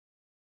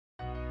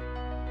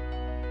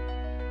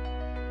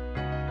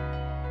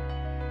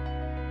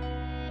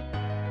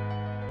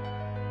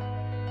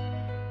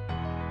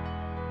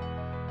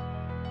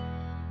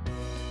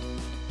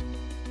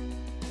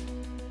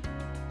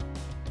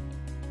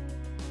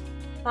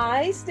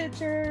Hi,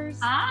 Stitchers.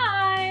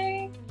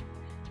 Hi,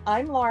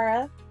 I'm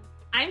Laura.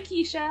 I'm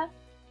Keisha,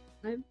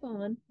 I'm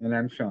Fawn. And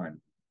I'm Shawn.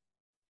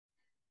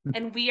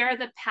 and we are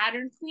the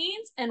Pattern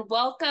Queens, and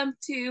welcome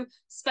to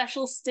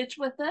Special Stitch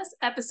with Us,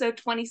 episode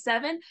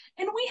 27.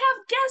 And we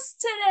have guests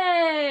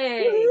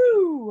today.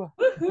 Woo!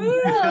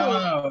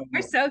 Woohoo!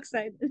 We're so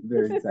excited.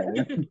 Very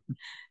excited.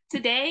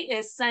 Today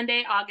is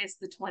Sunday, August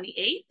the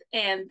 28th,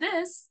 and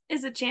this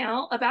is a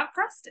channel about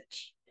cross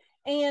stitch.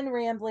 And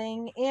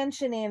rambling, and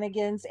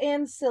shenanigans,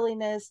 and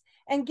silliness,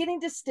 and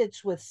getting to stitch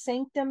with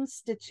Sanctum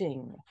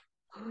stitching.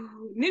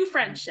 New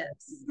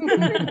friendships.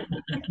 I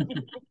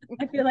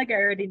feel like I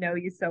already know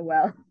you so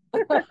well.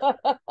 Well,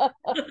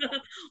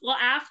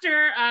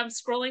 after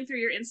scrolling through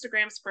your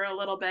Instagrams for a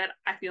little bit,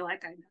 I feel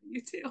like I know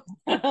you too.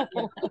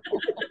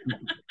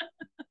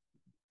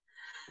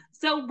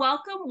 So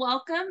welcome.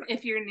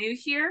 If you're new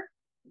here,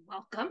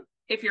 welcome.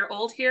 If you're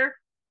old here,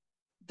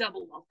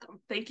 double welcome.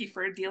 Thank you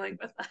for dealing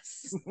with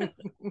us.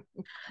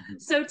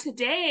 So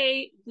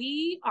today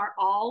we are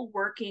all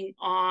working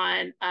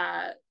on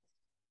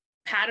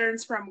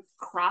patterns from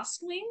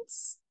Crossed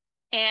Wings.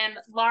 And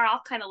Laura,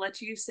 I'll kind of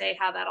let you say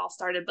how that all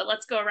started, but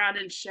let's go around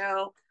and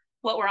show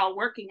what we're all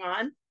working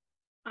on.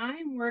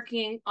 I'm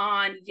working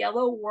on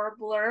Yellow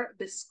Warbler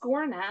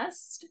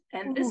Biscornest,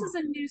 and this is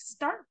a new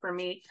start for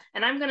me.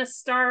 And I'm going to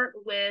start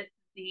with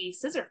the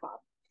scissor fob.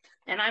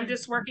 And I'm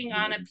just working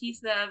on a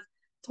piece of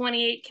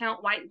 28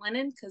 count white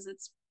linen because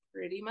it's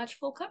pretty much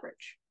full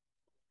coverage.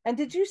 And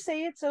did you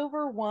say it's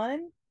over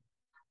one?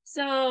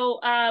 So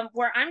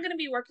where I'm going to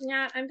be working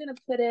at, I'm going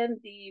to put in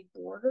the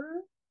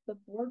border. The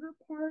border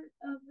part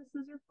of the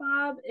scissor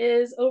fob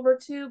is over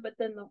 2, but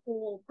then the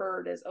whole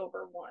bird is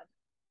over 1.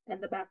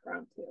 And the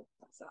background too.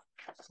 So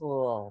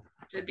Cool.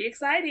 Should be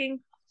exciting.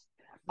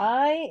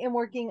 I am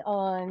working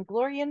on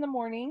Glory in the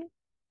Morning.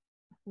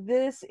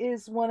 This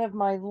is one of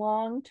my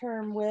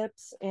long-term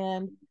whips,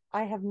 and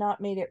I have not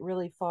made it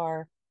really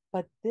far,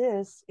 but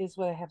this is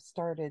what I have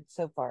started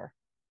so far.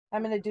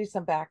 I'm going to do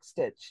some back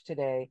stitch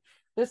today.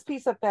 This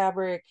piece of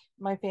fabric,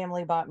 my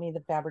family bought me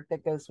the fabric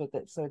that goes with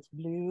it. So it's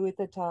blue at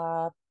the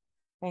top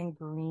and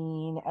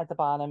green at the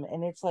bottom,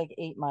 and it's like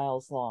 8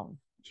 miles long.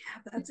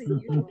 Yeah, that's a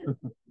huge one.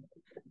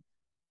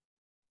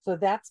 So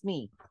that's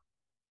me.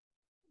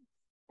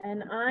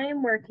 And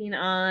I'm working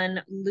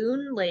on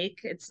Loon Lake.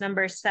 It's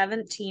number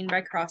 17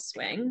 by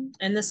Crosswing.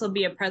 And this will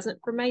be a present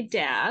for my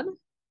dad.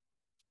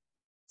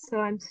 So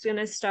I'm just going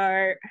to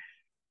start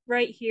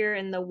right here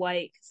in the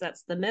white because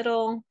that's the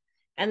middle.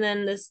 And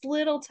then this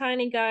little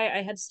tiny guy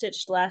I had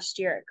stitched last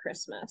year at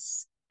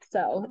Christmas.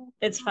 So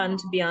it's fun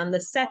to be on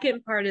the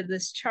second part of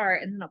this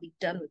chart, and then I'll be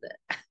done with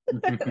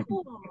it.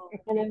 Cool.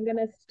 And I'm going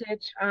to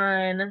stitch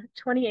on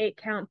 28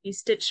 count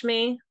BeStitch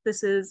Me.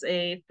 This is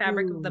a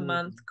fabric of the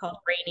month called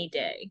Rainy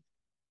Day.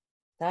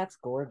 That's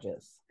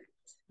gorgeous.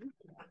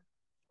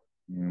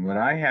 And what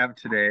I have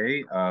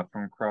today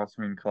from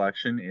Crosswing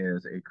Collection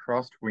is a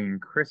Crosswing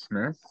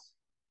Christmas.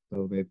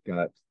 So they've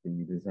got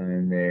the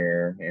design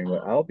there. And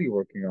what I'll be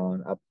working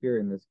on up here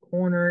in this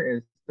corner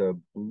is the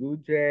Blue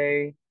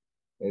Jay.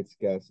 It's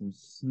got some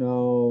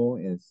snow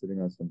and it's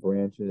sitting on some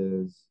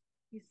branches.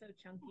 He's so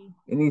chunky.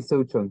 And he's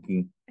so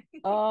chunky.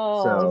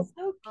 Oh, so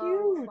Oh,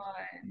 cute.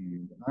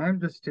 fun. I'm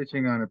just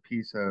stitching on a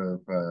piece of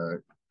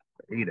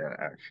Aida,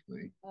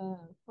 actually.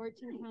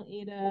 14 count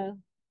aida,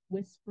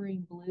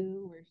 whispering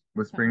blue or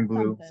Whispering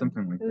blue,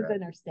 something like it was that.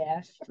 in our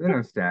stash. It's in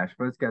our stash,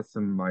 but it's got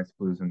some nice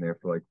blues in there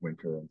for like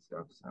winter and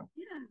stuff. So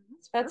Yeah,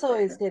 That's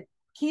always good.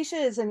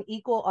 Keisha is an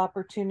equal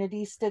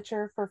opportunity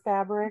stitcher for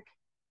fabric.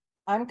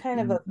 I'm kind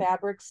of a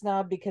fabric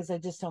snob because I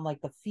just don't like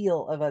the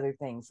feel of other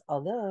things.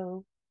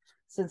 Although,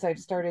 since I've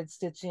started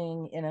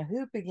stitching in a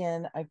hoop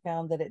again, I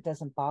found that it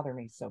doesn't bother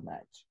me so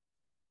much.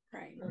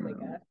 Right. Oh my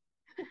god.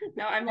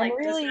 No, I'm And like,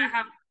 really- does it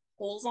have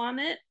holes on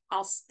it?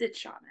 I'll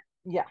stitch on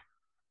it. Yeah.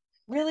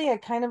 Really, I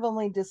kind of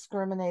only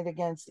discriminate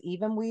against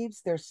even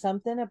weaves. There's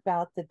something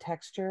about the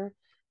texture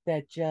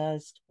that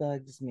just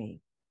bugs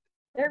me.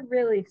 They're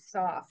really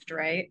soft,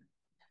 right?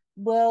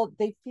 Well,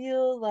 they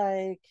feel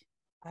like,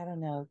 I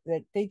don't know,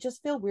 that they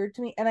just feel weird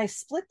to me. And I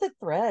split the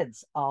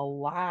threads a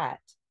lot,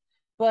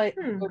 but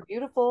they're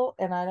beautiful,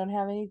 and I don't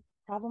have any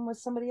problem with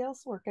somebody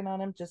else working on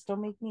them. Just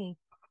don't make me.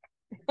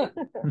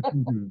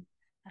 And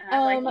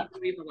I like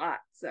you weave a lot,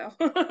 so.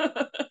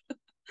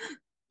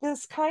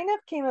 This kind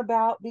of came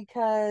about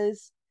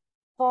because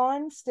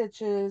Fawn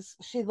stitches,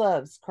 she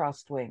loves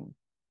crossed wing.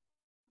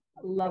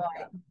 Love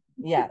it.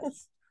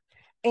 Yes.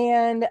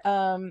 And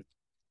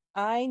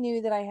I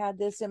knew that I had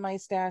this in my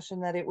stash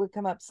and that it would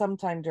come up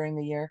sometime during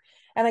the year.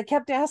 And I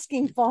kept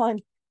asking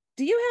Fawn,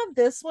 do you have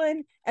this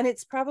one? And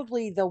it's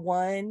probably the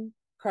one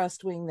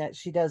crossed wing that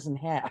she doesn't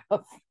have.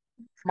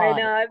 I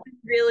know. I've been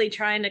really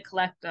trying to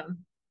collect them.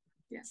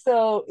 Yeah.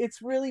 So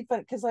it's really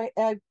fun because I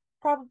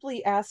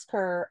probably ask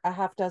her a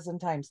half dozen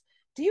times,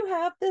 do you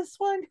have this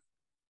one?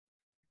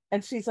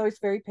 And she's always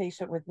very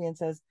patient with me and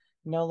says,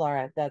 no,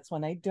 Laura, that's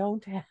one I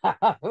don't have.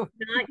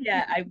 Not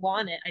yet. I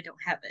want it. I don't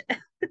have it.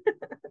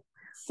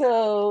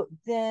 So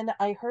then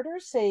I heard her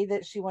say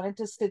that she wanted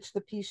to stitch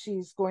the piece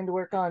she's going to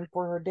work on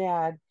for her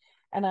dad.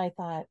 And I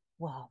thought,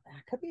 well,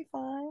 that could be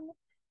fun.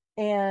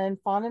 And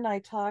Fawn and I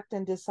talked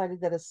and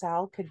decided that a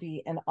SAL could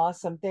be an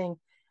awesome thing.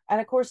 And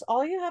of course,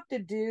 all you have to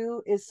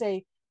do is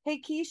say,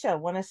 hey, Keisha,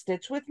 want to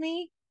stitch with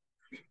me?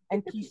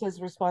 And Keisha's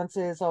response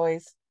is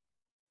always,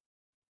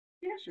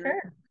 Yeah,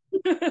 sure.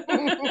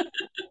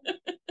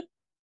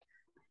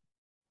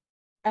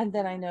 and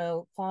then I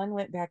know Fawn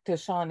went back to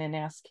Shawn and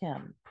asked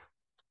him.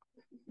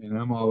 And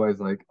I'm always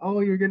like, oh,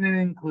 you're gonna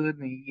include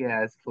me?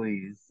 Yes,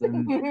 please.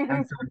 I'm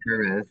so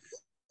nervous.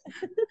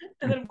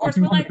 And then, of course,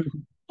 we're like,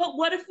 but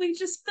what if we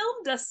just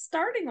filmed us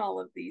starting all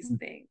of these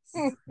things?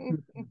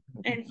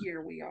 And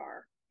here we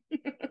are.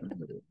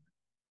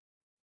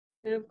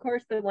 And of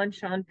course, the one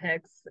Shawn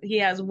picks, he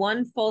has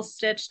one full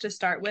stitch to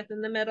start with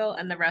in the middle,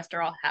 and the rest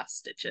are all half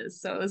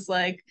stitches. So it was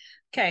like,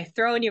 okay,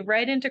 throwing you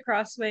right into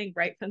crosswing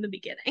right from the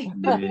beginning.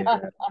 Yeah.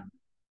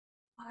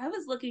 I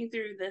was looking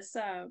through this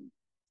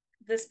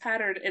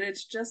pattern, and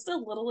it's just a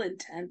little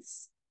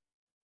intense.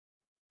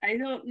 I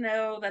don't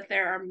know that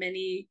there are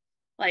many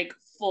like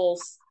full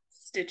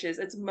stitches.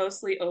 It's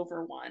mostly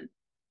over one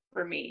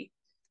for me,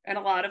 and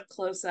a lot of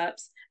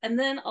close-ups, and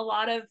then a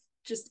lot of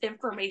just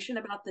information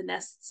about the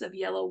nests of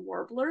yellow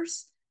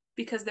warblers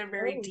because they're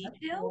very detailed.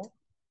 Cool.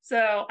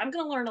 So I'm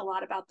going to learn a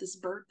lot about this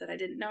bird that I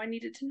didn't know I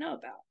needed to know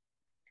about.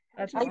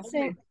 That's I awesome.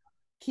 sent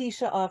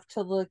Keisha off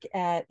to look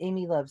at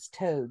Amy Loves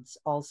Toads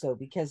also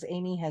because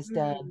Amy has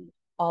done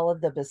all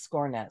of the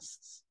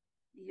Biscornests.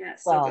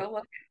 Yes, Well, so go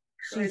look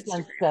at she's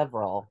done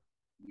several.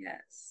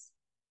 Yes.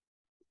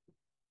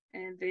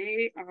 And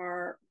they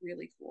are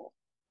really cool.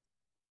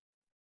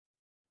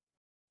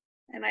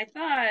 And I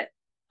thought,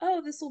 oh,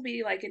 this will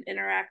be like an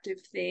interactive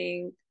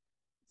thing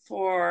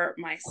for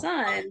my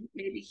son.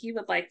 Maybe he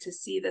would like to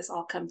see this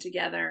all come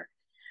together.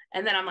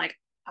 And then I'm like,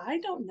 I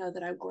don't know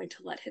that I'm going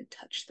to let him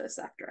touch this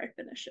after I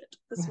finish it.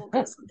 This will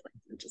go someplace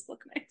and just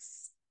look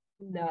nice.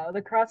 No,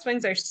 the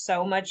crosswings are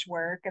so much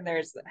work, and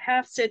there's the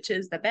half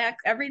stitches, the back,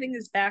 everything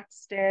is back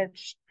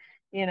stitched.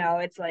 You know,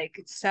 it's like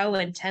it's so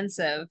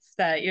intensive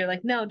that you're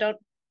like, no, don't.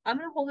 I'm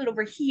gonna hold it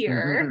over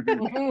here.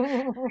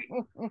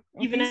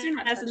 Even as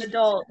an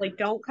adult, like,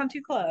 don't come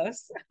too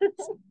close.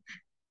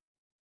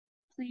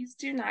 Please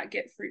do not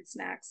get fruit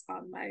snacks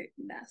on my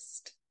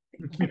nest.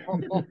 Thank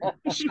you.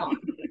 Shawn.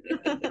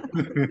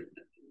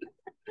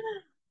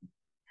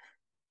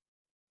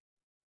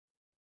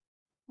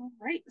 All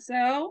right,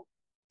 so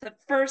the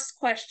first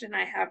question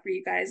I have for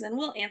you guys, and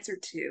we'll answer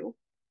two.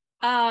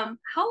 How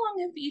long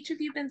have each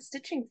of you been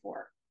stitching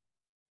for?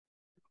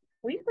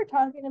 We were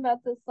talking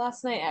about this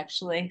last night,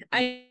 actually.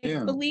 I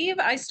believe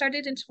I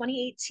started in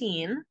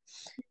 2018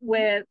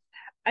 with,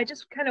 I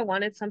just kind of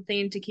wanted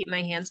something to keep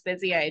my hands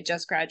busy. I had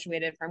just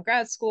graduated from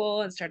grad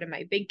school and started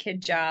my big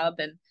kid job,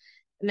 and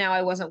now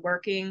I wasn't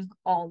working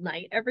all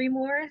night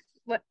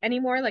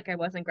anymore like I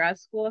was in grad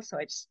school, so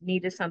I just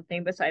needed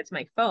something besides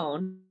my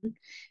phone.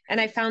 And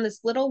I found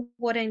this little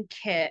wooden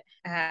kit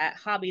at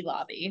Hobby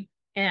Lobby,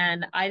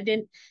 and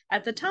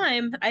at the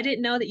time I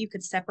didn't know that you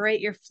could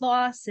separate your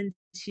floss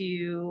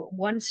into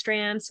one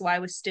strand, so I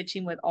was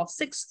stitching with all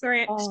six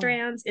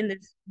strands in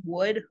this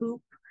wood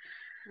hoop.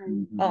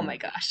 Oh my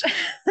gosh.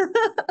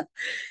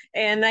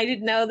 And I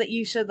didn't know that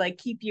you should like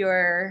keep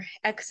your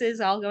X's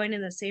all going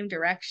in the same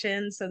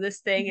direction. So this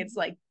thing, it's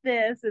like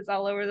this, it's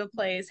all over the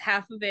place.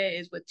 Half of it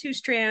is with 2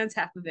 strands,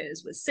 half of it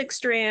is with 6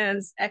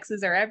 strands.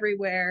 X's are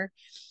everywhere.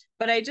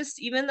 But I just,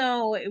 even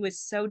though it was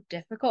so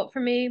difficult for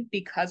me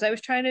because I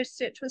was trying to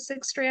stitch with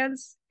 6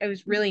 strands, it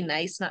was really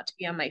nice not to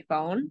be on my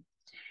phone.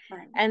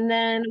 Right. And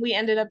then we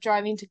ended up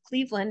driving to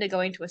Cleveland to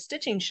go into a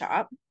stitching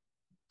shop.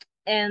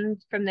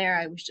 And from there,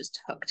 I was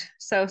just hooked.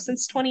 So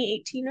since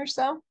 2018 or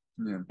so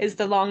is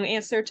the long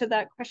answer to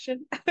that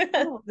question.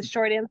 Cool. The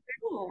short answer.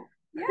 Cool.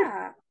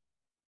 Yeah.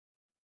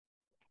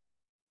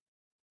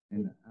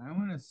 And I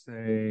want to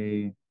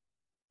say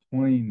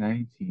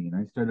 2019.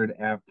 I started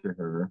after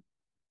her.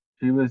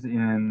 She was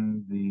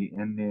in the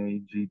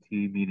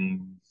NAGT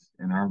meetings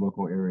in our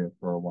local area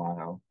for a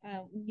while.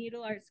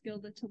 Needle Arts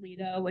Guild of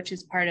Toledo, which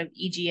is part of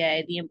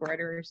EGA, the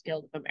Embroiderers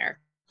Guild of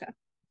America.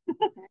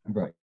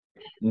 Right.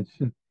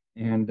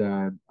 And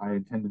I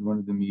attended one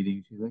of the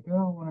meetings. She's like,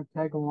 oh, want to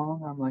tag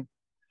along? I'm like,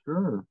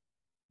 sure.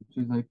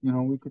 She's like,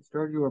 we could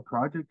start you a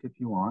project if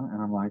you want.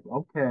 And I'm like,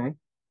 okay.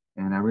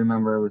 And I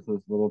remember it was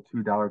those little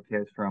 $2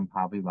 kits from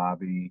Hobby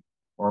Lobby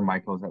or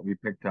Michael's that we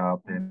picked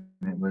up. And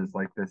it was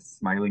like this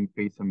smiling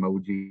face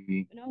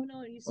emoji.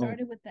 No, you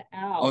started with the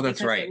owl. Oh, that's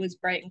because right. It was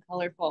bright and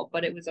colorful,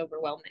 but it was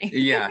overwhelming.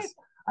 Yes.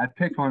 I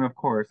picked one, of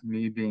course,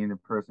 me being the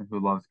person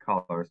who loves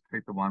colors,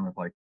 picked the one with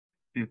like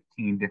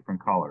 15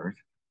 different colors.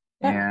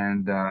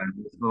 And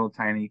this little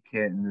tiny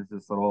kit, and there's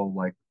this little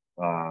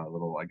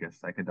little, I guess,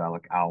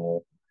 psychedelic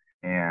owl.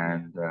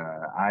 And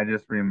I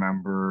just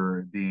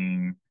remember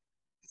being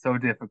so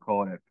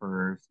difficult at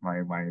first.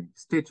 My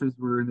stitches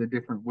were in a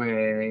different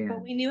way.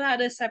 But we knew how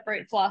to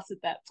separate floss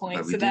at that point,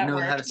 But we so did that know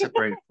worked. how to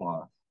separate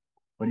floss.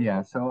 But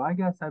yeah, so I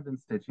guess I've been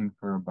stitching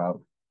for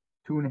about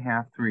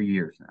 2.5, 3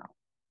 years now.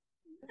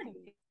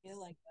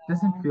 Feel like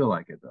Doesn't feel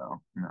like it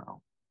though.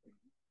 No.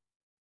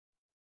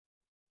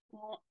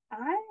 Well,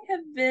 I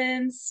have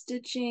been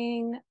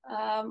stitching,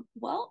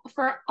 well,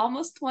 for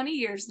almost 20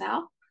 years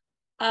now.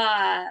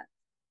 Uh,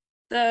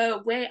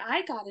 the way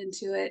I got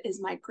into it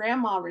is my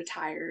grandma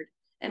retired,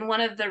 and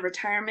one of the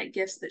retirement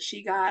gifts that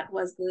she got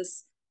was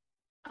this,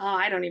 oh,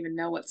 I don't even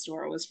know what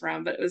store it was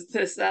from, but it was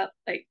this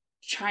like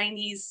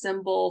Chinese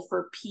symbol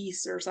for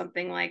peace or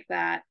something like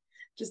that.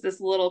 Just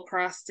this little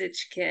cross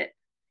stitch kit.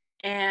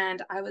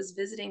 And I was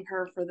visiting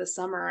her for the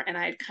summer, and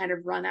I had kind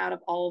of run out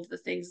of all of the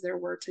things there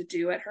were to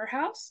do at her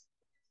house.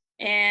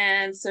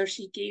 And so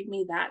she gave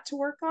me that to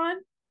work on.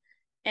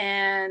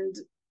 And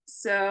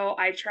so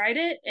I tried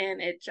it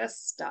and it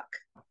just stuck.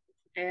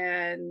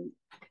 And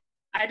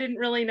I didn't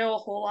really know a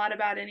whole lot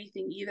about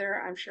anything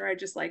either. I'm sure I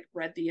just like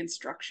read the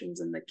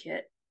instructions in the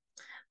kit.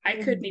 I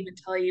couldn't even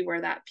tell you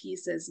where that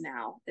piece is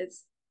now.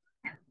 It's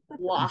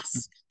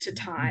lost to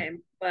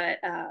time. But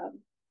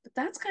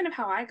that's kind of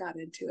how I got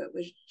into it,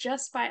 was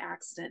just by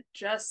accident,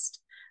 just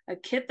a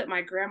kit that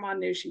my grandma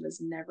knew she was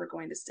never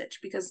going to stitch,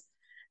 because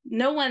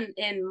no one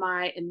in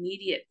my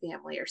immediate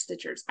family are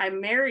stitchers. I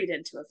married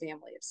into a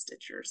family of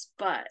stitchers,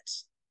 but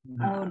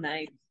Oh,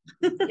 nice.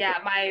 yeah,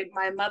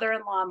 my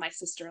mother-in-law and my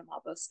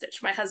sister-in-law both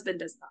stitch. My husband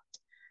does not.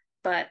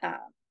 But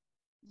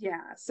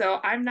yeah, so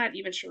I'm not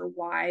even sure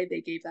why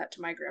they gave that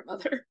to my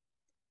grandmother,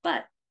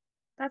 but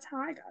that's how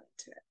I got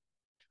into it.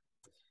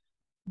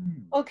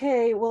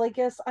 Okay, well, I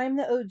guess I'm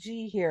the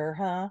OG here,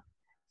 huh?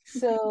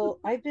 So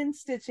I've been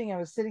stitching, I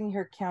was sitting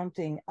here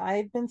counting.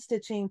 I've been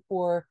stitching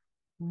for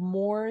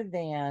more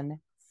than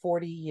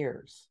 40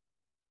 years.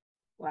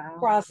 Wow.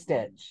 Cross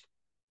stitch.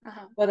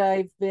 Uh-huh. But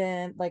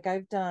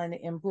I've done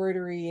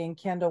embroidery and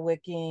candle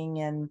wicking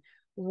and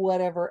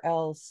whatever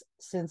else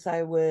since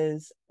I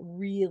was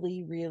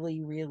really,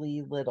 really,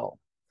 really little.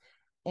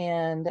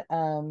 And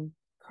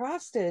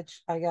cross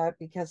stitch I got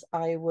because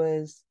I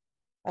was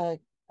a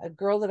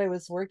girl that I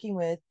was working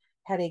with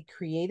had a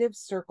creative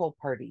circle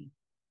party,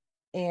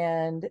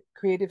 and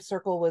creative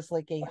circle was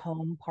like a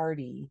home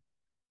party,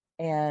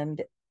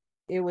 and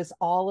it was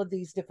all of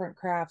these different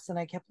crafts, and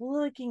I kept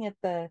looking at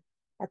the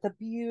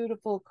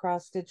beautiful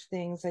cross stitch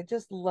things. I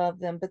just love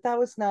them, but that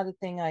was not a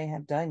thing I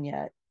had done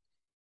yet.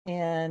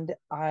 And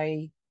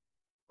I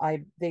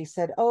they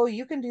said, "Oh,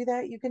 you can do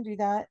that, you can do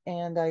that."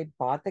 And I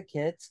bought the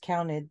kits,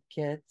 counted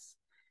kits,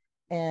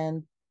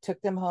 and took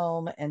them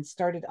home and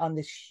started on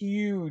this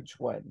huge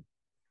one.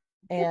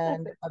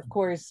 And of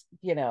course,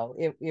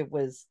 it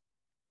was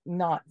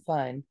not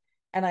fun.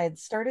 And I had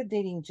started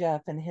dating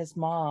Jeff, and his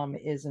mom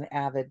is an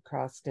avid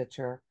cross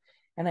stitcher.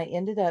 And I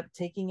ended up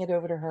taking it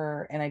over to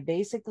her, and I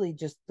basically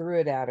just threw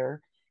it at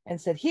her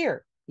and said,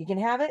 "Here, you can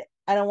have it.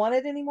 I don't want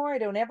it anymore. I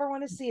don't ever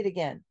want to see it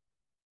again."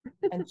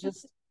 And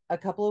just a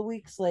couple of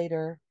weeks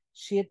later,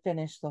 she had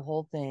finished the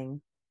whole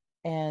thing,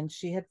 and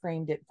she had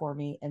framed it for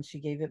me, and she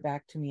gave it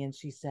back to me, and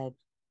she said,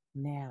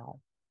 "Now,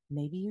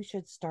 maybe you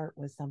should start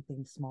with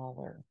something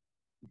smaller."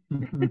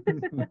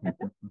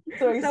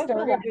 So I So started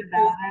polite with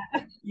about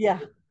this, it. yeah,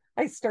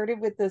 I started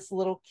with this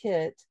little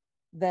kit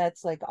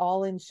that's like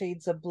all in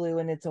shades of blue,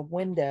 and it's a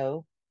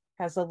window,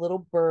 has a little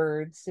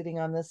bird sitting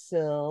on the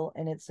sill,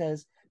 and it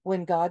says,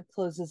 "When God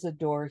closes a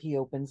door, he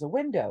opens a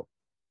window."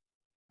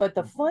 But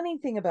the funny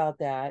thing about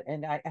that,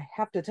 and I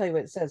have to tell you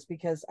what it says,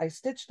 because I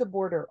stitched the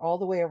border all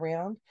the way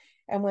around.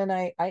 And when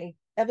I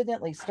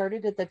evidently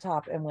started at the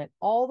top and went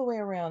all the way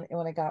around, and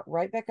when I got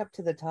right back up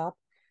to the top,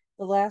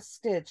 the last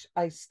stitch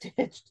I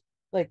stitched,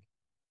 like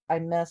I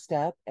messed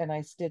up and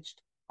I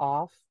stitched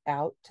off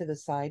out to the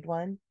side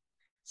one.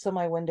 So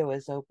my window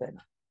is open.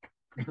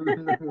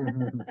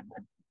 And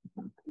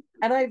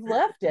I've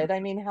left it. I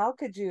mean, how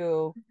could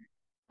you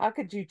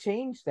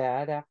change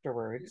that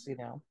afterwards?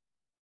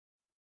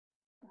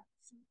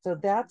 So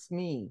that's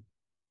me.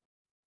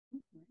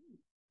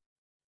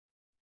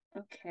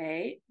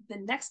 Okay. The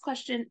next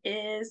question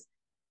is,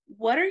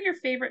 what are your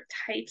favorite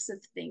types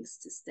of things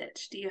to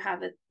stitch? Do you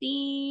have a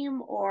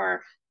theme,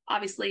 or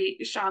obviously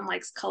Shawn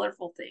likes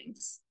colorful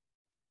things.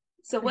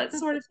 So what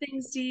sort of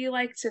things do you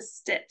like to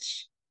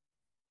stitch?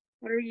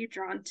 What are you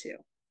drawn to?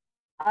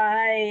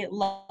 I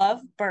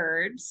love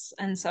birds,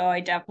 and so I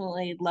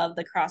definitely love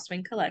the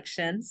Crosswing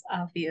collections,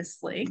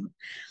 obviously.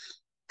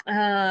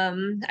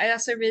 I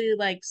also really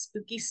like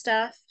spooky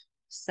stuff.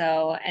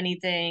 So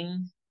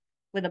anything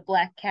with a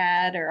black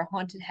cat or a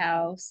haunted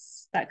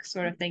house, that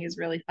sort of thing is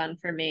really fun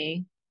for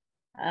me.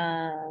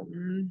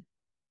 Um,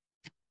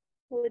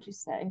 what would you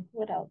say?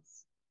 What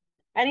else?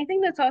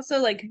 Anything that's also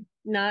like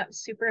not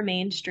super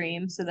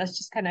mainstream. So that's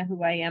just kind of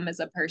who I am as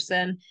a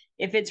person.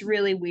 If it's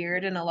really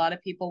weird and a lot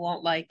of people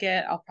won't like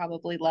it, I'll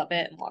probably love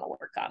it and want to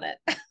work on it.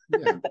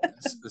 Yeah,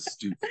 that's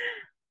astute.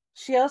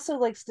 She also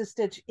likes to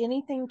stitch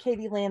anything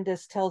Katie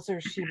Landis tells her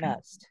she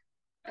must.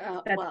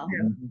 That's Well,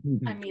 true.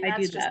 I mean, I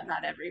that's do just that.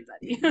 not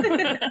everybody.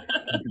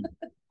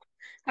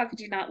 How could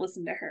you not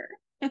listen to her?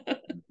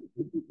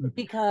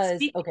 Because,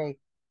 Speak. okay,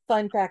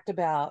 fun fact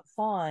about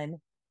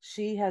Fawn,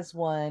 she has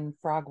won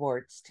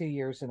Frogwarts 2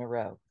 years in a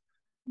row.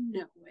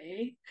 No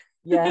way.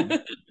 Yeah.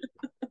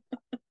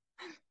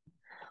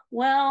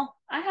 Well,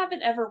 I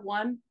haven't ever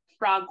won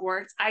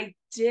Frogwarts. I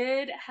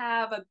did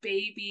have a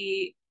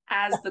baby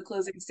as the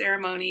closing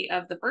ceremony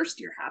of the first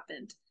year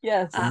happened.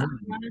 Yes. I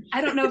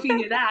don't know if you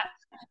knew that.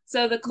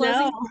 So the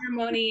closing No.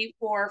 ceremony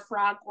for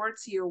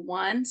Frogwarts Year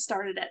 1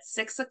 started at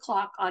 6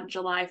 o'clock on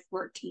July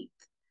 14th.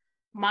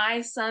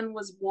 My son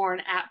was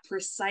born at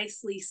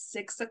precisely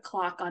 6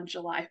 o'clock on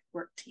July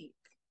 14th.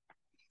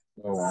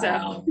 Oh, wow.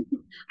 So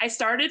I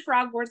started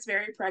Frogwarts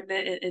very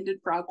pregnant and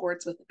ended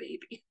Frogwarts with a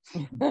baby.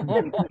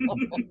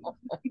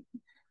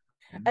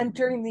 And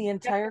during the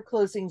entire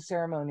closing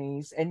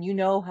ceremonies, and you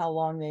know how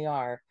long they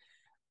are,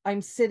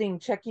 I'm sitting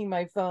checking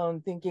my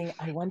phone thinking,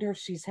 I wonder if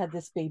she's had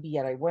this baby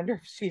yet. I wonder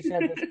if she's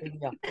had this baby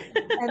yet.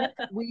 And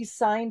we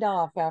signed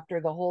off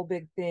after the whole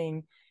big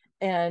thing.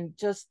 And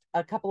just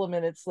a couple of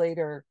minutes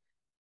later,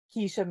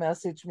 Keisha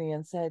messaged me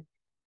and said,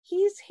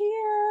 he's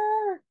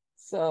here.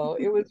 So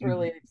it was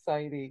really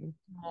exciting.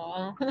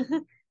 Aw.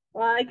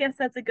 Well, I guess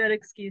that's a good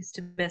excuse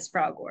to miss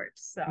Frogwarts,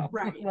 so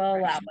Right. we'll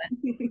allow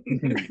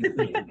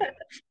it.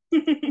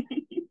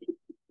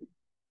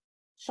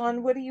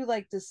 Shawn, what do you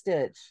like to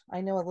stitch?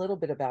 I know a little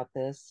bit about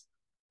this.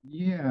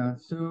 Yeah,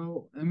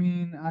 so I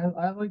mean,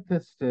 I like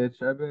to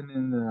stitch. I've been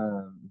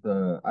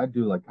in I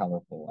do like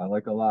colorful. I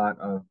like a lot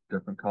of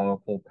different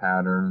colorful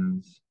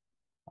patterns,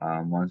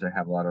 ones that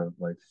have a lot of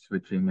like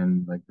switching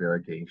and like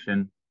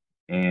variegation.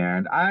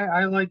 And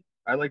I like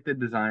the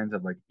designs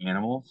of like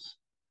animals.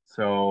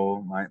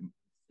 So my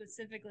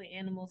Specifically,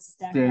 animals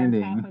stacked on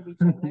standing top of each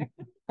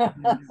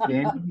other.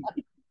 standing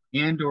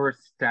and or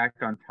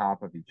stacked on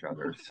top of each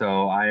other.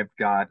 So I've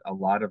got a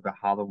lot of the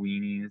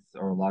Halloweenies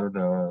or a lot of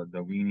the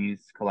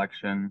weenies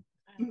collection.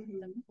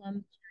 The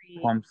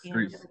Plum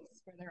Street.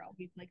 animals, where they're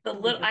always like The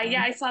really little, big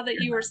yeah, I ones. saw that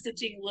you were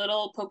stitching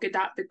little polka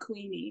dot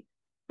bikini,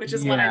 which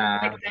is what I Yeah,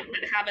 picked up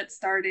but haven't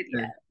started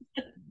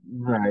yet.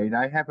 right.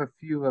 I have a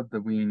few of the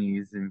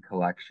weenies in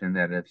collection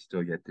that have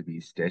still yet to be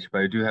stitched,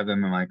 but I do have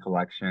them in my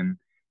collection.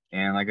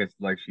 And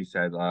like she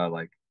said,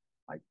 like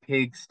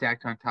pigs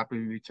stacked on top of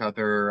each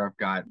other. I've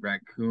got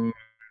raccoons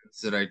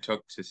that I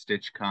took to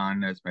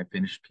StitchCon as my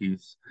finished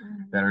piece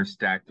that are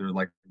stacked. They're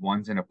like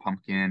one's in a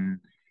pumpkin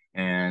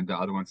and the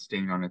other one's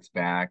staying on its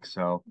back.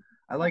 So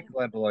I like a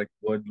lot of like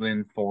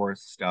woodland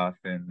forest stuff,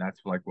 and that's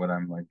like what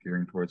I'm like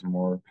gearing towards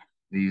more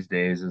these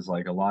days is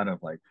like a lot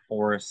of like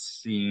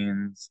forest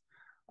scenes,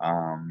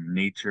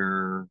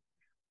 nature.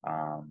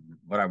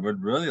 What I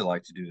would really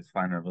like to do is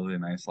find a really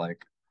nice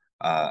like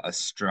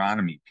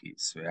astronomy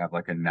piece. We have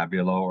like a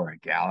nebula or a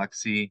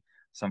galaxy,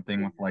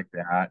 something with like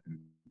that. And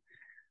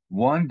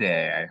one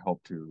day I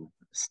hope to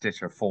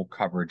stitch a full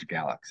coverage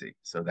galaxy.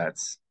 So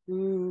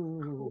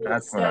Ooh.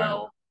 that's what I'm.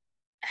 So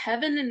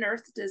Heaven and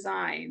Earth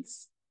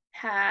Designs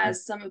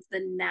has some of the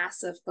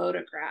NASA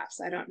photographs.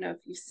 I don't know if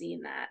you've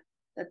seen that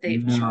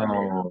they've chosen.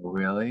 No,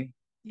 really?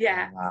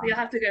 Yeah, Wow. so you'll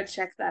have to go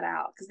check that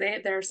out because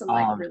there are some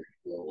like Um, really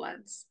cool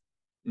ones.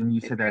 and you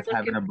If said you're that's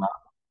heaven looking, above,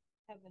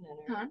 Heaven and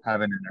huh? earth.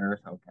 heaven and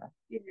earth. Okay,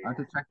 Yeah. I have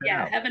to check that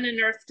Yeah, out. Heaven and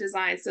Earth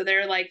Designs. So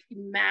they're like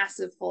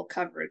massive full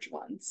coverage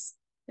ones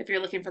if you're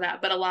looking for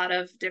that. But a lot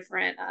of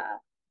different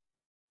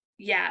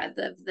yeah,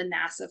 the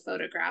NASA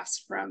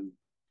photographs from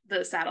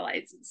the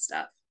satellites and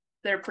stuff.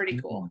 They're pretty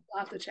cool. Mhm. We'll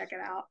have to check it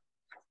out.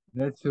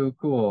 That's so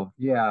cool.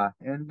 Yeah.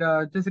 And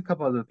just a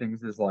couple other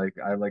things is like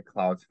I like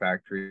Clouds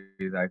Factory.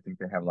 I think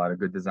they have a lot of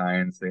good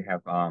designs. They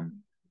have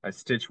a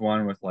Stitch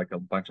one with like a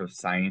bunch of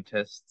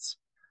scientists.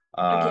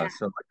 Oh, yeah.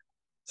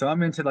 So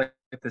I'm into like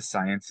the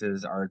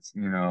sciences, arts,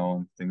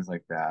 and things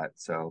like that.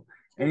 So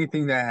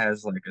anything that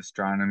has like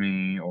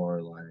astronomy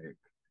or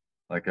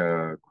like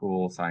a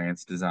cool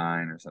science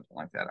design or something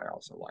like that, I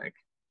also like.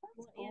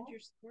 Well, and your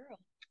squirrel.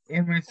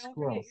 And my Don't forget your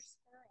squirrels.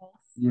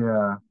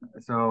 squirrels.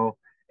 Yeah. So,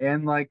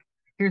 and like,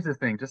 here's the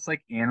thing, just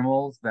like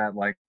animals that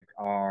like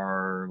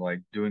are like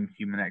doing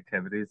human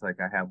activities, like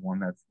I have one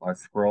that's a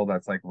squirrel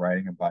that's like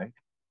riding a bike.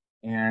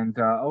 And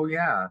oh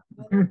yeah.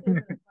 Oh, those are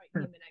quite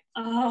human activity.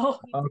 Oh,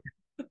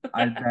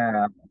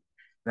 Okay.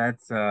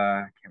 That's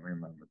I can't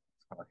remember what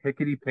it's called.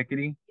 Hickety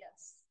Pickety,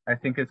 Yes. I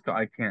think it's called.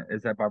 I can't.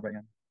 Is that Barbara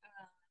Ann?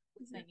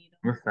 With my needle.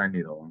 With I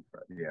needle and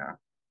thread. Yeah.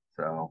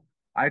 So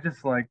I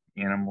just like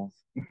animals.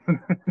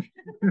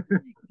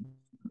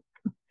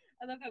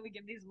 I love how we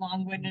give these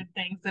long-winded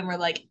things and we're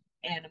like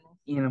animals.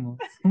 Animals.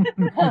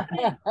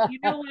 you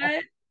know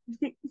what?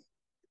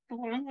 The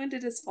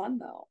long-winded is fun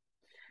though.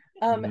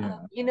 Yeah.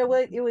 You know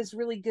what? It was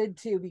really good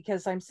too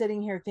because I'm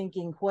sitting here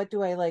thinking, what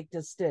do I like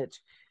to stitch?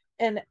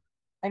 And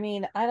I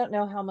mean, I don't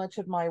know how much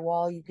of my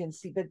wall you can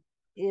see, but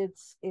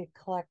it's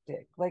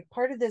eclectic. Like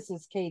part of this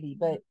is Katie,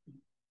 but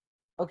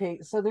okay,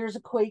 so there's a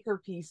Quaker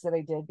piece that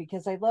I did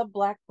because I love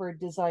Blackbird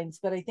designs,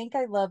 but I think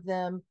I love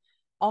them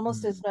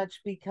almost as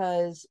much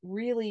because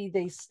really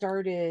they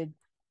started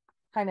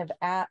kind of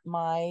at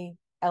my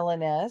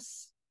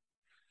LNS.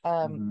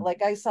 Mhm.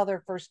 Like I saw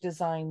their first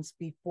designs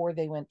before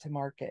they went to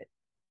market.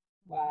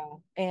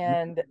 Wow.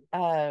 And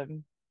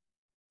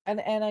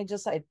I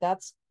just like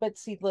that's but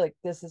see, look,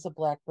 this is a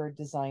Blackbird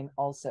design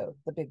also,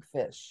 the big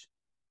fish.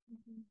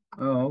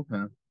 Oh,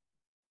 okay.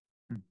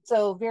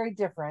 So very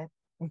different.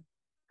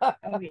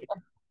 Oh yeah.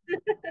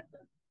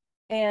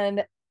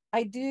 And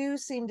I do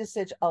seem to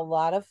stitch a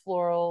lot of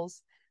florals.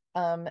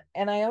 And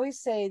I always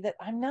say that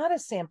I'm not a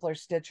sampler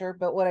stitcher,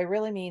 but what I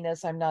really mean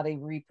is I'm not a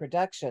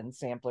reproduction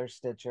sampler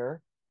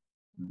stitcher,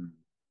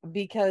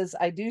 because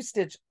I do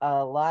stitch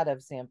a lot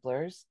of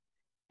samplers.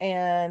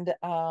 And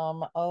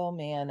oh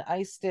man,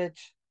 I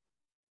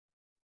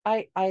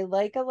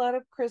like a lot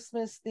of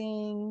Christmas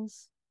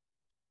things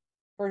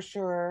for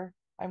sure.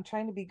 I'm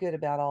trying to be good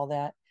about all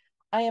that.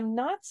 I am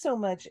not so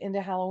much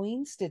into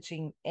Halloween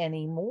stitching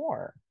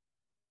anymore.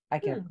 I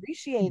can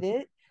appreciate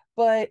it,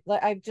 but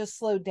like, I've just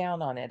slowed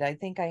down on it. I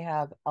think I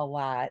have a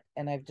lot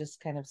and I've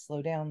just kind of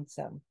slowed down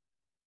some.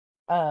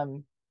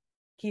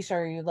 Keisha,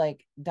 are you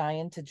like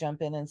dying to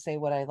jump in and say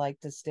what I like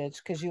to stitch?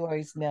 Because you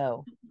always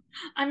know.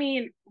 I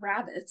mean,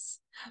 rabbits,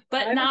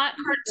 but not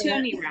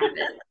cartoony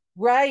rabbits.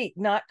 Right,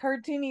 not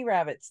cartoony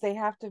rabbits. They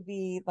have to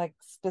be like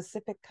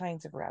specific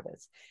kinds of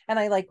rabbits. And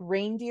I like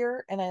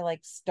reindeer and I like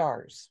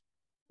stars.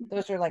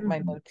 Those are like my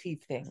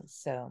motif things.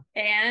 So,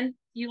 and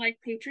you like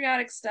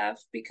patriotic stuff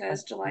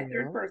because July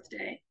 3rd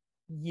birthday.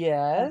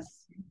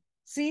 Yes.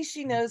 See,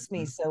 she knows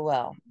me so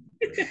well.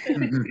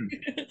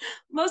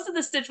 Most of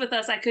the stitch with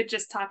us, I could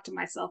just talk to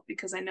myself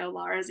because I know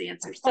Laura's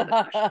answers to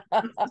the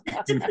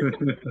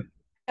question.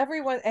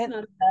 Every once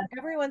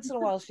in a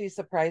while she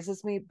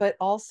surprises me, but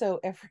also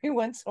every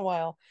once in a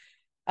while,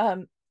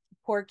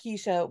 poor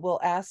Keisha will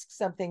ask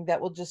something that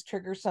will just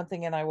trigger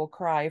something and I will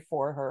cry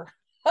for her.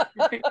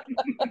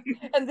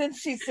 And then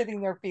she's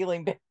sitting there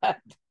feeling bad.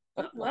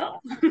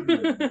 Well,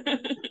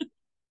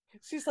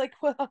 she's like,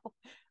 well,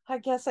 I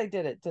guess I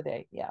did it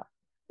today. Yeah.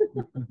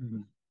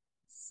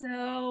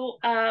 So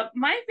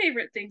my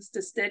favorite things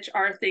to stitch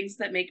are things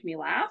that make me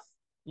laugh.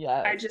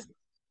 Yeah.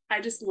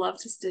 I just love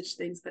to stitch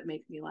things that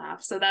make me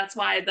laugh. So that's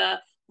why the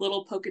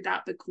little polka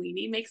dot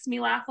bikini makes me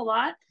laugh a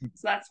lot.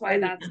 So that's why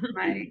that's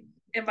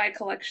in my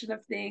collection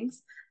of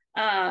things.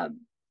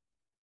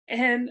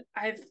 And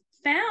I've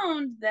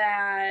found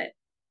that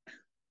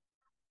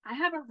I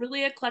have a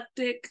really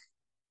eclectic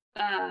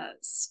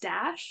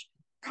stash,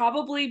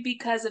 probably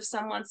because if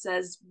someone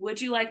says, would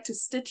you like to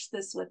stitch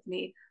this with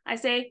me? I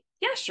say,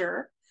 yeah,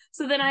 sure.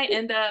 So then I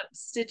end up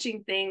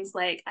stitching things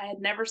like I had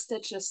never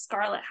stitched a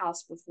scarlet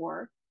house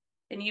before,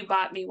 and you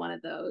bought me one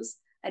of those.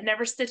 I'd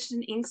never stitched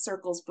an ink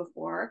circles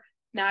before.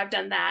 Now I've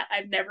done that.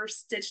 I've never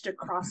stitched a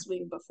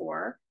crosswing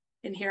before,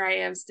 and here I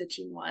am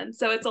stitching one.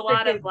 So it's a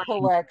lot of like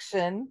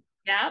collection.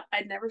 Yeah,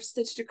 I'd never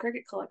stitched a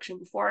cricket collection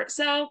before.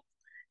 So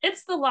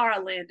it's the Laura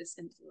Landis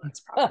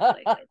influence,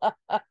 probably.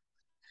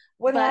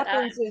 What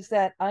happens is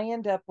that I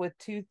end up with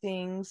two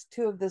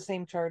of the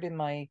same chart in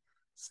my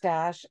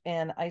stash,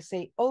 and I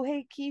say, oh,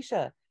 hey,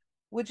 Keisha,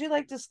 would you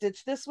like to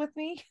stitch this with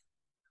me?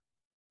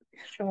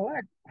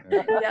 Sure.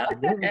 Yeah,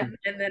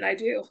 and then I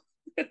do.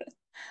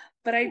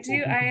 But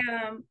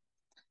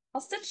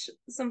I'll stitch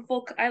some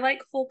I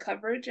like full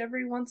coverage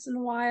every once in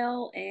a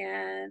while,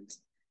 and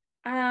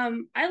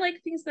I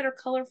like things that are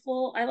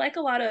colorful. I like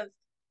a lot of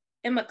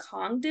Emma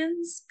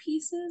Congdon's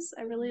pieces.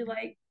 I really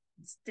like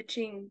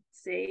stitching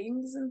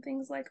sayings and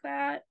things like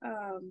that.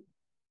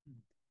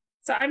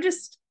 So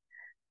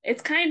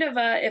it's kind of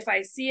if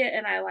I see it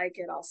and I like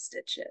it, I'll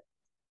stitch it.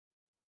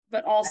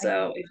 But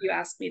also, if you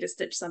ask me to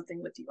stitch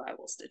something with you, I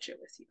will stitch it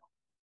with you.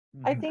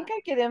 I think I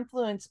get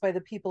influenced by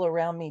the people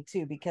around me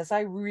too, because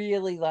I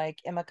really like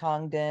Emma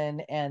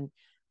Congdon and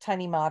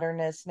Tiny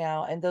Modernist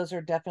now, and those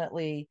are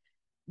definitely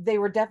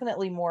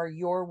more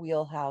your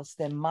wheelhouse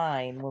than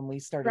mine when we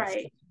started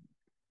stitching.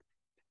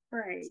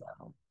 Right.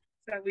 So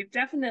we've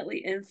definitely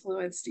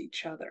influenced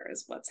each other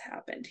is what's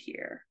happened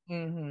here.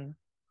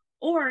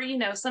 Or,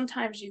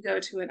 sometimes you go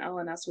to an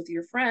LNS with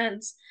your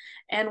friends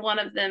and one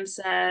of them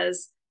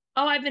says,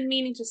 oh, I've been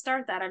meaning to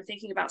start that. I'm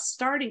thinking about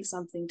starting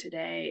something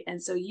today.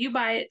 And so you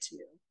buy it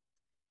too.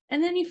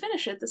 And then you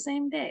finish it the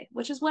same day,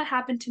 which is what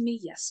happened to me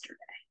yesterday.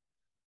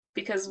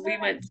 Because we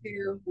went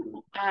to,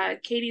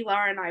 Katie,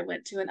 Laura, and I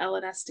went to an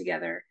LNS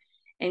together.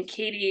 And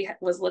Katie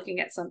was looking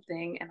at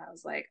something and I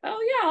was like, oh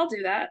yeah, I'll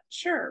do that.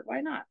 Sure,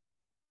 why not?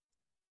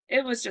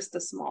 It was just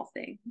a small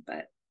thing,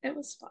 but it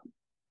was fun.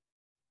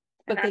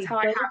 And but that's how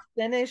I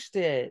finished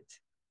it.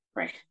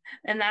 Right.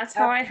 And that's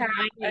how I had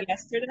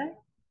yesterday.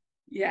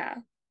 Yeah.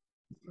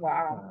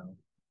 Wow.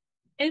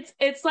 It's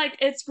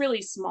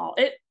really small.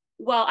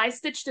 I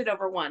stitched it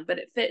over one, but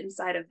it fit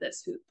inside of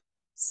this hoop.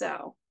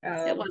 So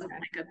it wasn't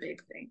like a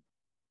big thing.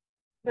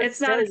 But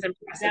it's not as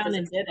impressive down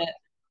and did it.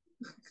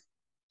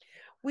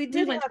 We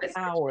did have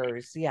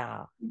hours,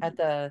 at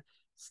the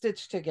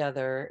stitch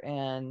together,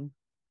 and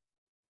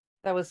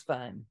that was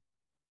fun.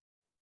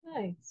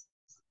 Nice.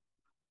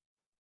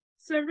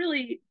 So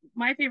really,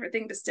 my favorite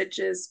thing to stitch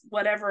is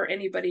whatever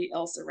anybody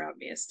else around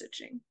me is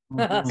stitching.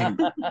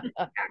 Actually,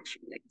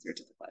 answer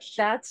to the question.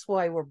 That's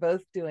why we're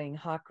both doing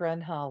Hawk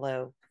Run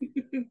Hollow.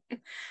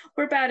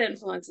 We're bad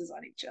influences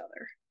on each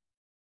other.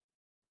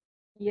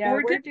 Yeah,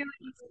 we're doing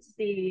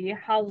the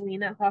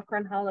Halloween at Hawk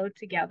Run Hollow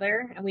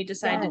together, and we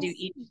decided to do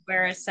each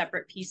square as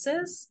separate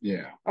pieces.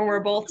 Yeah. And we're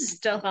both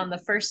still on the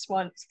first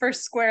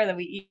square that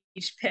we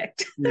each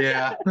picked.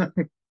 Yeah.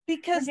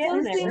 Because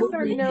those things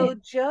are no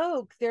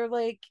joke. They're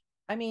like,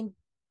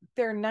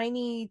 they're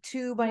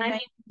 92 by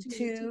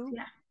 92.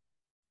 Yeah.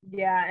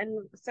 Yeah,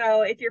 and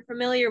so if you're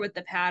familiar with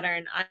the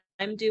pattern,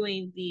 I'm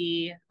doing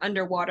the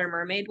underwater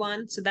mermaid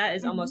one, so that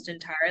is almost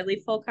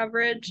entirely full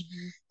coverage.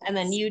 And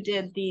then you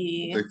did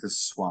the Like the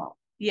swamp.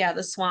 yeah,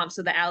 the swamp,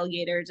 so the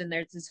alligators, and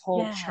there's this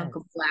whole chunk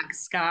of black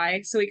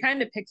sky. So we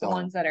kind of picked the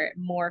ones that are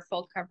more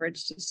full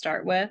coverage to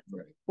start with,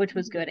 which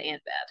was good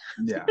and bad.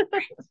 Yeah.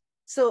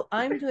 So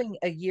I'm doing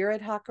a year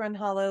at Hawk Run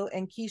Hollow,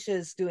 and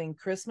Keisha's doing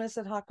Christmas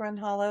at Hawk Run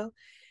Hollow.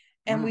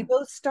 And we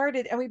both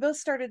started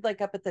like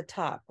up at the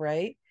top,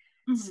 right?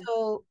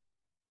 So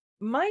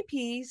my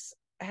piece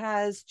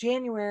has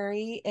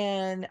January,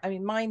 and I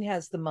mean mine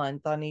has the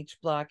month on each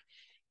block.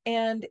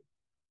 And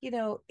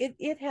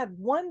it had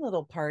one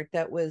little part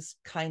that was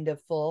kind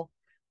of full.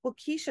 Well,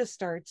 Keisha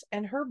starts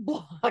and her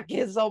block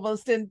is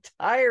almost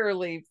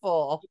entirely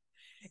full.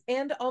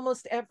 And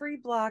almost every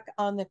block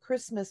on the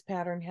Christmas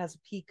pattern has a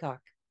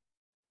peacock.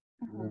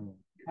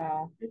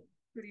 Oh, It's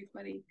pretty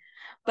funny.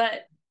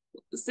 But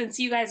since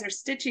you guys are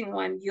stitching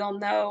one, you'll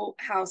know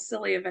how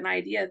silly of an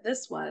idea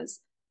this was.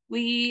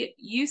 We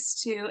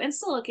used to, and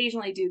still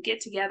occasionally do,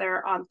 get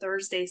together on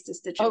Thursdays to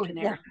stitch at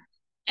Panera. Yeah.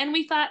 And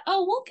we thought,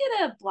 oh, we'll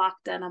get a block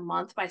done a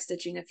month by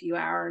stitching a few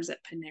hours at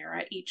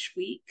Panera each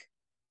week.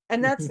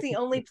 And that's the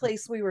only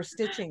place we were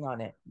stitching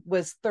on it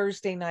was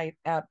Thursday night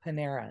at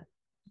Panera.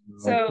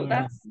 So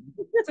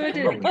it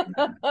did.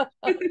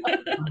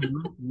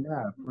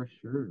 Yeah, for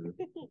sure.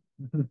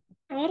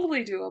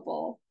 Totally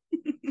doable.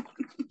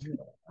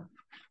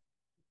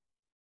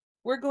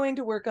 We're going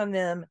to work on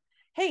them.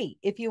 Hey,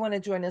 if you want to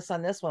join us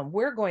on this one,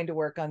 we're going to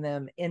work on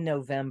them in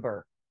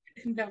November.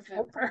 In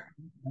November.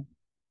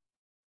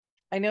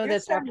 I know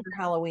that's after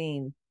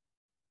Halloween.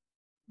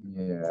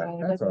 Yeah,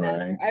 that's all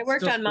right. I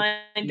worked on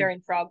mine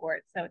during Frogwort,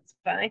 so it's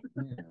fine.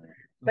 Yeah.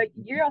 But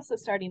you're also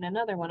starting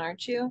another one,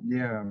 aren't you?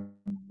 Yeah,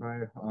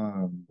 by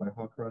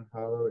Hawk Run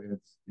Hollow,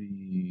 it's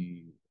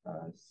the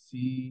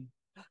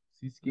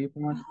seascape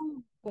one.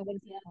 Oh, what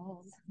is it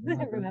called? I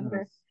don't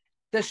remember.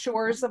 The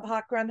Shores of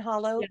Hawk Run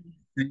Hollow.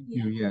 Thank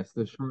you. Yes,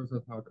 the Shores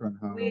of Hawk Run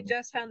Hollow. We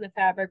just found the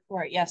fabric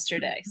for it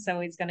yesterday, so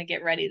he's gonna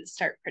get ready to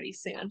start pretty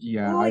soon.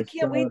 Yeah, Oh, I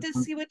can't wait to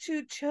see what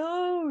you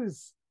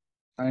chose.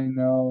 I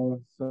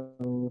know,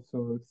 so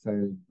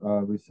excited.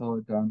 We saw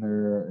it down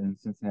there in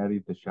Cincinnati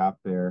at the shop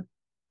there,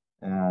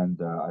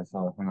 and I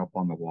saw it hung up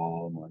on the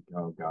wall. I'm like,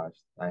 oh gosh,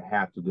 I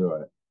have to do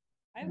it.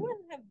 I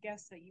wouldn't have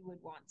guessed that you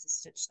would want to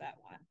stitch that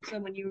one. So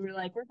when you were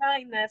like, "We're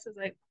buying this," I was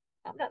like,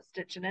 "I'm not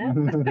stitching it."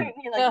 And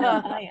you're like,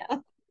 "No, I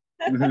am."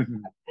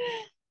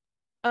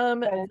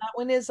 That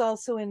one is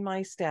also in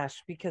my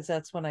stash because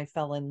that's when I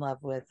fell in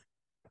love with.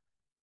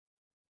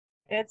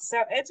 It's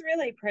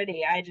really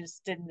pretty. I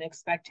just didn't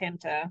expect him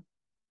to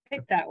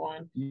pick that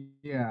one.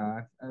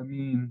 Yeah, I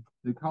mean,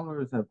 the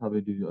colors I probably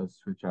do a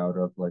switch out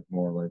of like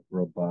more like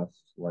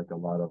robust, like a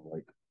lot of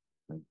like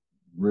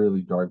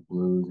really dark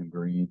blues and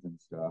greens and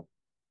stuff.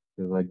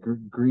 Because like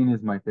green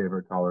is my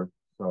favorite color,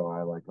 so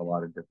I like a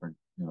lot of different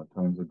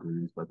tones of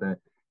greens. But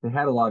they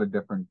had a lot of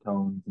different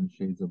tones and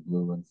shades of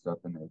blue and stuff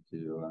in there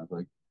too. And I was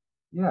like,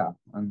 yeah.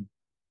 And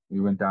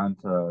we went down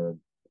to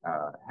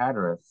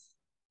Hatteras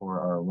for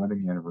our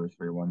wedding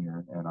anniversary one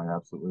year, and I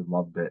absolutely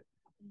loved it.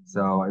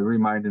 So it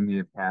reminded me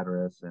of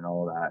Hatteras and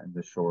all that, and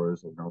the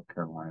shores of North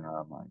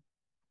Carolina. I'm like,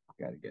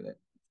 gotta get it.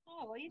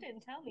 Oh, well, you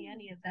didn't tell me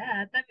any of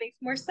that. That makes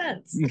more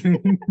sense.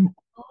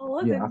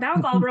 Oh, look, now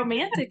it's all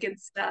romantic and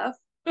stuff.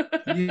 Yeah.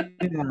 Now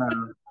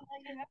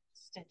you have to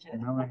stitch it.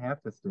 Now I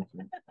have to stitch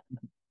it.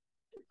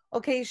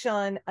 Okay,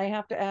 Shawn, I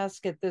have to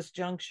ask at this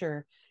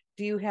juncture,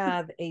 do you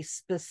have a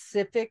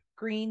specific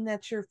green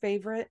that's your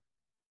favorite?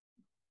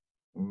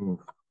 Oof.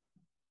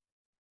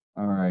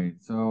 All right,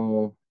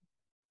 so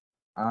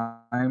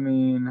I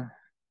mean,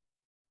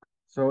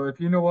 so if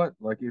you know what,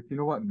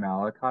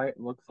 malachite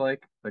looks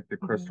like the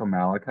crystal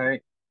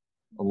malachite,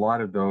 a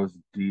lot of those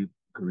deep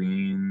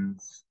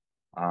greens,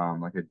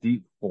 like a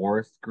deep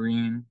forest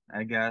green,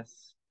 I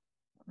guess.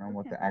 I don't know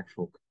what the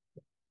actual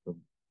the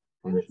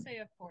I would say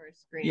a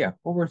forest green. Yeah,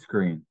 forest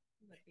green.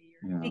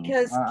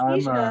 Because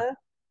Keisha,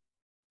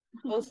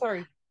 oh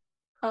sorry.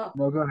 Oh.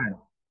 No, go ahead.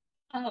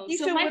 Oh, Keisha,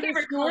 so my what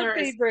favorite is your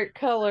favorite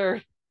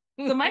color?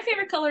 So my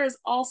favorite color is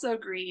also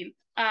green.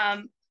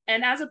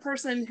 And as a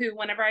person who,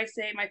 whenever I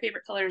say my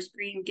favorite color is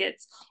green,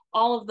 gets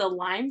all of the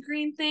lime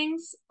green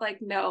things,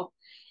 like no,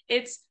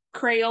 it's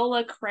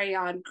Crayola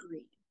crayon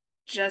green.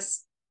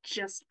 Just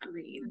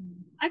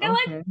green. Like I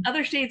like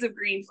other shades of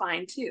green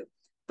fine too,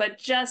 but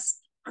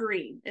just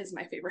green is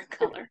my favorite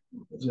color.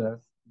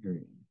 Just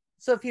green.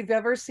 So if you've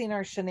ever seen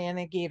our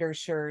Shenanigator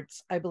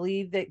shirts, I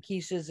believe that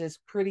Keisha's is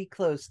pretty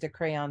close to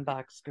crayon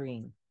box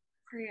green.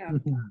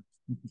 Crayon.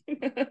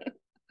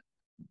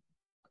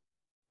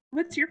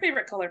 What's your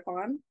favorite color,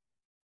 Fawn?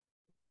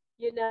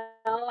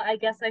 I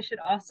guess I should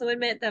also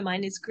admit that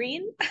mine is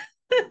green.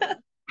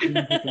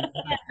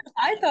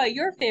 I thought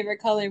your favorite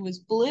color was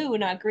blue,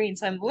 not green,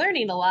 so I'm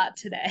learning a lot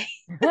today.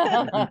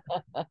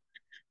 It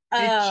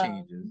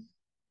changes.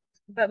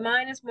 But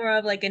mine is more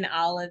of like an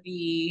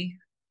olivey,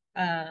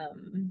 I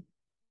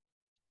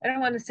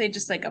don't want to say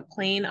just like a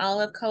plain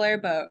olive color,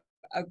 but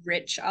a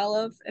rich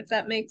olive, if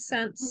that makes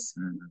sense.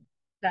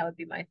 That would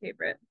be my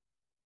favorite.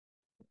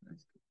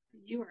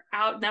 You are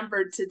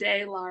outnumbered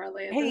today, Laura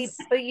Hey, Landis.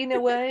 but you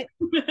know what?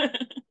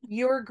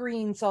 Your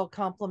greens all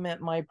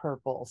complement my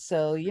purple.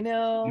 So,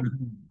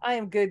 I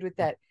am good with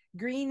that.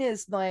 Green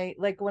is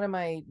like one of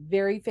my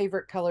very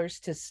favorite colors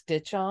to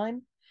stitch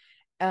on.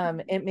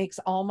 It makes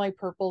all my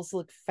purples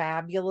look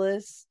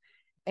fabulous.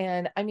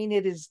 And I mean,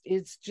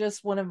 it's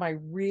just one of my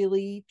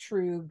really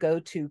true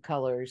go-to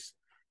colors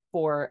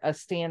for a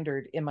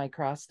standard in my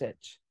cross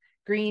stitch.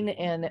 Green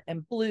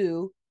and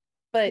blue,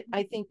 but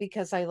I think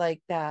because I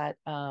like that,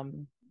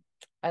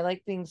 I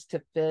like things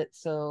to fit.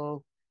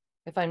 So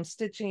if I'm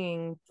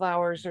stitching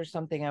flowers or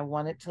something, I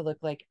want it to look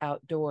like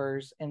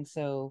outdoors. And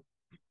so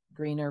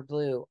green or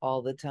blue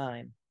all the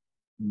time.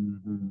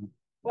 Mm-hmm.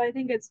 Well, I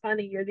think it's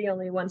funny. You're the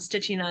only one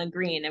stitching on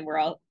green, and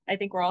I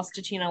think we're all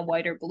stitching on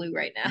white or blue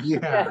right now.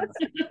 Yeah.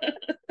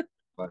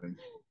 Funny.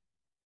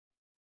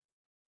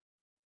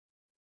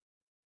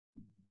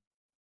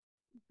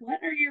 What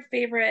are your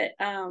favorite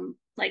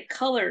like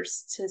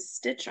colors to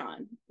stitch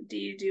on? Do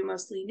you do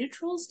mostly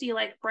neutrals? Do you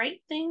like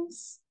bright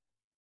things?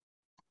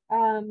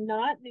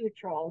 Not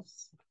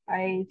neutrals.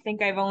 I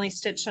think I've only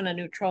stitched on a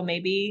neutral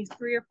maybe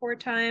 3 or 4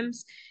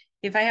 times.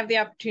 If I have the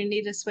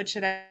opportunity to switch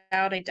it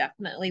out, I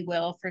definitely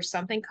will for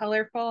something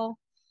colorful.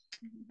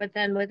 But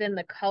then within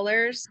the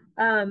colors,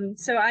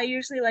 so I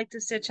usually like to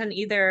stitch on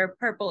either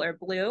purple or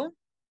blue.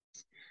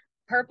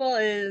 Purple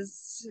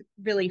is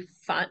really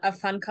fun, a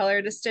fun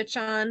color to stitch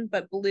on,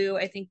 but blue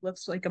I think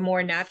looks like a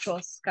more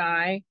natural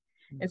sky.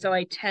 And so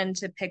I tend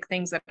to pick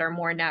things that are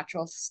more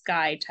natural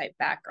sky type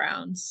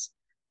backgrounds,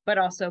 but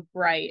also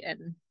bright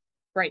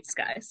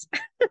skies.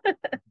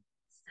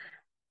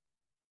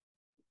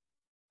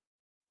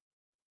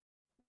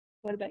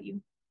 What about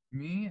you?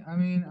 Me, I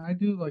mean, I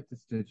do like to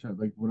stitch.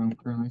 Like what I'm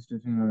currently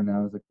stitching right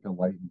now is like a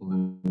light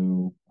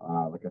blue,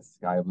 like a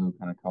sky blue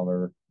kind of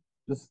color.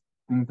 Just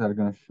things that are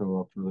gonna show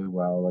up really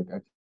well. Like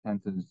I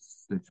tend to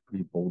stitch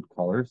pretty bold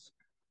colors.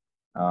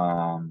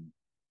 Um,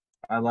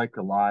 I like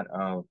a lot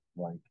of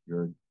like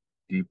your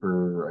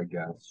deeper, I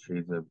guess,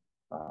 shades of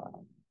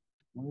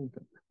what is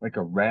it? Like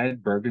a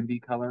red burgundy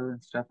color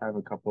and stuff. I have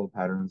a couple of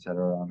patterns that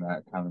are on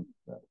that kind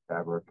of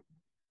fabric.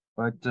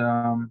 But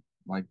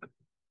like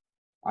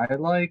I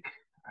like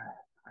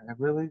I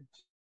really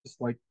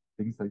just like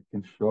things that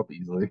can show up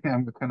easily.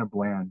 I'm kind of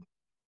bland.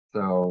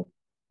 So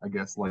I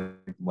guess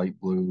like light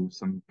blue,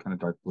 some kind of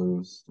dark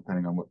blues,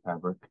 depending on what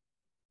fabric.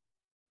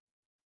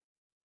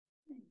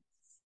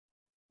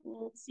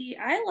 Well, see,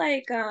 I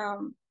like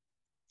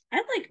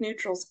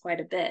neutrals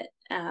quite a bit.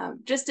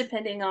 Just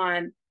depending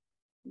on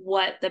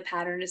what the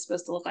pattern is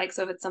supposed to look like.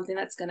 So if it's something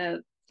that's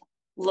gonna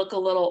look a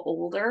little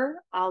older,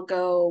 I'll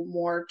go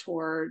more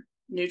toward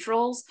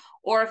neutrals.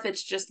 Or if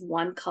it's just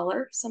one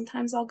color,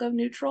 sometimes I'll go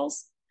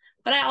neutrals.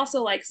 But I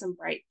also like some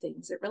bright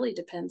things. It really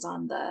depends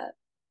on the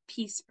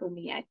piece for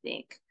me, I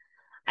think.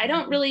 I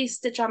don't really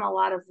stitch on a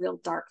lot of real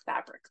dark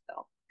fabric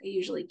though. I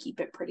usually keep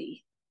it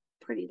pretty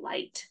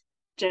light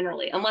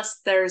generally,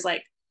 unless there's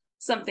like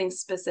something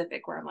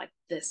specific where I'm like,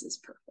 this is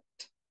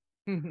perfect.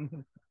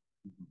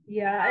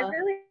 Yeah, I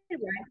really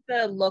like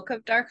the look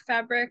of dark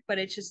fabric, but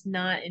it's just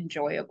not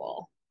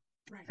enjoyable.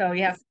 Right. So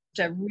you have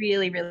to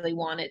really, really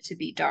want it to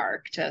be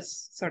dark to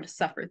sort of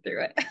suffer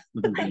through it.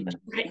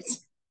 Right.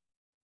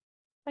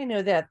 I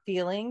know that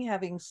feeling,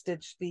 having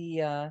stitched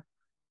the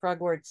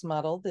Frogwarts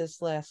model this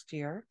last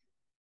year.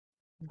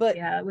 But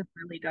Yeah, it was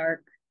really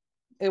dark.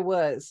 it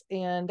was.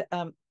 And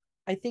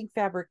I think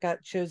fabric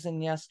got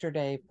chosen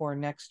yesterday for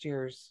next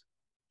year's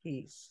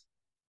piece.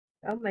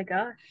 Oh my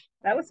gosh,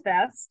 that was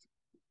fast.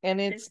 And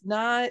it's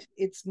not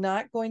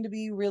going to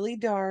be really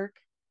dark.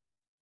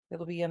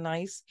 It'll be a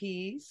nice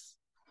piece.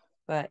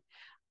 But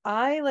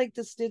I like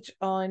to stitch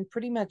on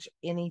pretty much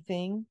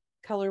anything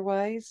color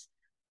wise.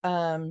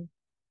 For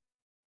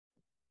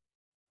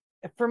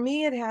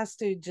me, it has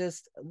to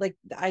just like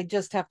I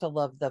just have to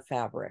love the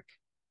fabric.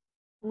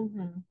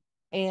 Mm-hmm.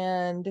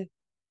 And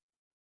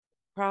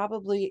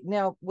probably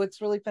now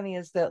what's really funny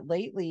is that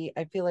lately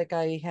I feel like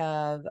I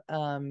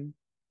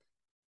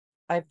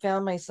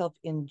found myself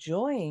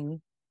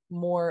enjoying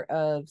more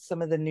of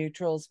some of the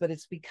neutrals, but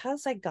it's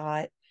because I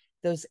got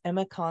those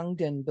Emma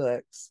Congdon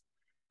books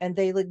and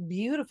they look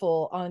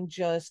beautiful on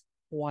just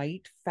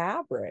white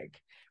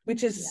fabric,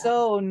 which is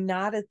so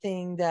not a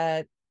thing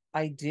that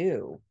I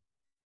do.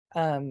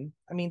 I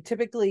mean,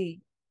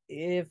 typically,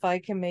 if I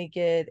can make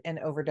it an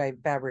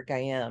overdyed fabric,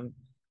 I'm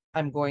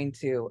going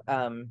to.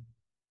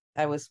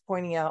 I was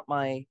pointing out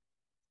my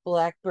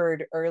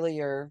Blackbird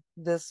earlier,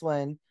 this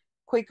one,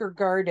 Quaker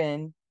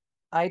Garden,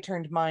 I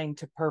turned mine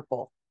to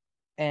purple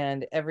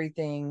and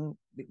everything,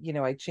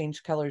 I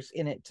changed colors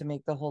in it to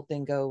make the whole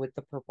thing go with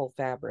the purple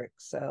fabric.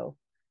 So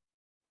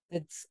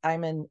it's,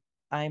 I'm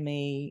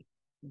a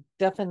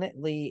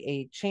definitely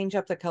a change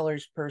up the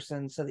colors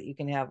person so that you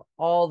can have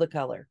all the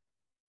color.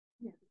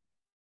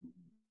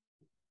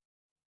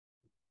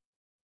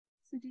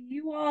 So do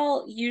you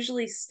all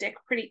usually stick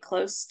pretty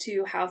close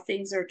to how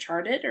things are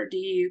charted, or do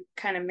you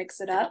kind of mix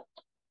it up?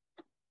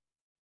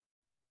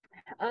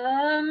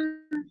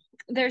 Um,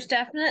 there's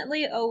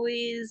definitely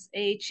always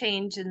a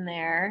change in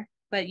there,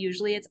 but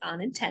usually it's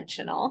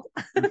unintentional.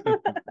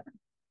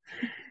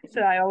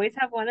 So I always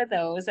have one of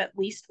those, at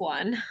least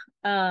one.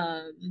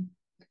 Um,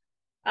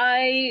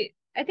 I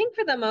think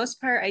for the most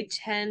part, I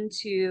tend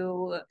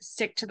to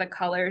stick to the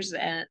colors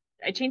and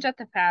I change out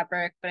the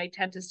fabric, but I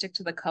tend to stick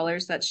to the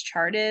colors that's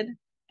charted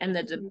and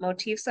the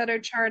motifs that are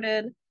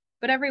charted.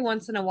 But every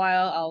once in a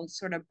while, I'll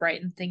sort of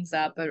brighten things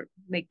up or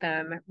make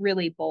them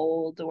really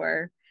bold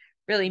or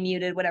really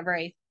muted, whatever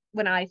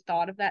when I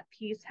thought of that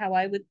piece, how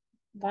I would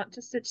want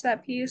to stitch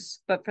that piece.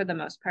 But for the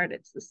most part,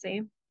 it's the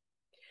same.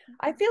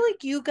 I feel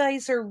like you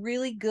guys are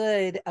really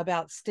good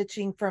about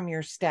stitching from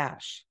your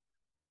stash,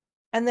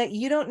 and that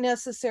you don't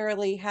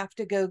necessarily have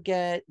to go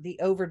get the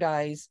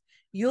overdyes.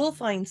 You'll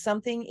find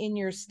something in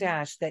your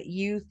stash that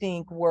you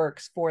think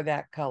works for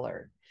that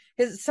color.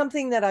 It's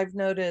something that I've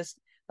noticed,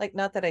 like,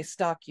 not that I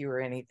stalk you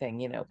or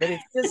anything, but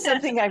it's just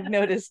something I've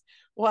noticed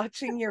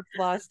watching your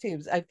floss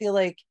tubes. I feel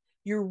like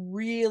you're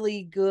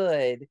really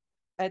good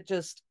at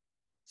just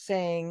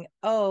saying,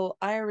 oh,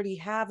 I already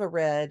have a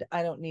red.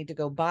 I don't need to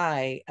go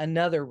buy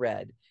another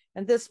red.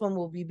 And this one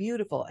will be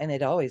beautiful. And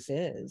it always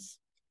is.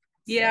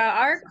 Yeah,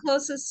 our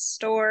closest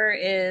store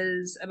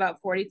is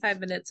about 45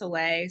 minutes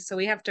away. So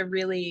we have to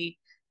really,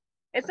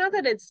 it's not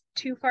that it's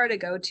too far to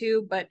go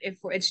to, but if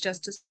it's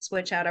just to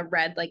switch out a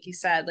red, like you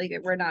said, like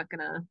we're not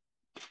gonna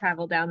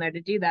travel down there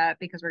to do that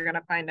because we're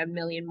gonna find a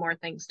million more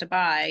things to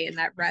buy, and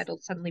that red will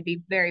suddenly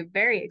be very,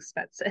 very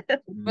expensive.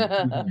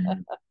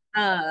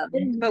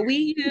 But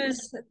we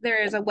use,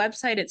 there is a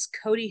website, it's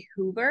Cody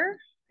Hoover.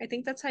 I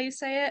think that's how you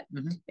say it.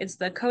 It's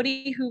the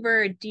Cody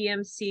Hoover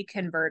DMC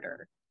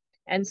converter.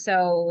 And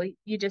so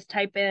you just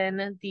type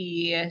in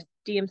the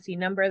DMC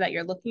number that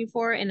you're looking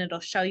for, and it'll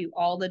show you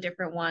all the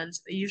different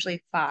ones,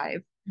 usually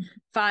five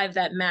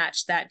that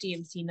match that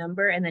DMC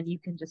number. And then you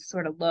can just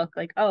sort of look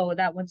like, oh,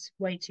 that one's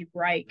way too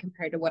bright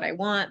compared to what I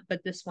want,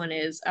 but this one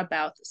is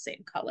about the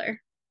same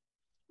color.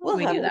 We'll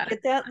we have do to that.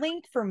 get that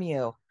link from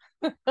you.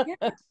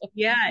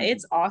 Yeah,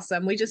 it's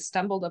awesome. We just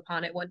stumbled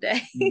upon it one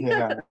day.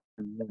 Yeah.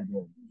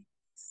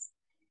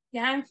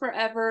 Yeah, I'm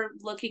forever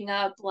looking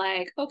up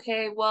like,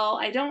 okay, well,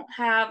 I don't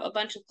have a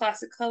bunch of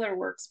classic color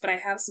works, but I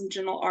have some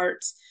general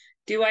arts.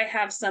 Do I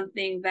have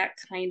something that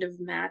kind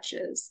of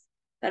matches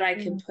that I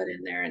can put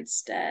in there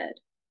instead?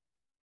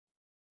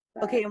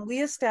 Okay, and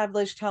we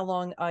established how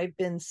long I've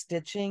been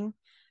stitching.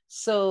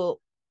 So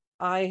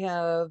I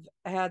have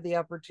had the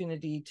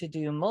opportunity to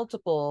do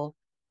multiple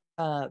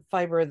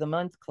Fiber of the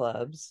Month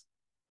clubs.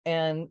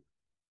 And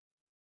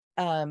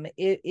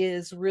it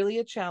is really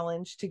a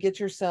challenge to get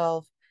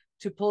yourself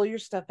to pull your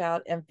stuff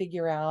out and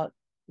figure out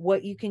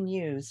what you can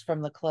use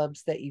from the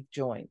clubs that you've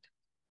joined.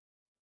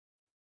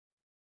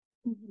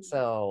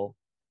 So,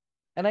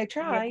 and I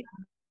tried.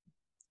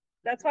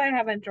 That's why I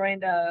haven't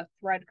joined a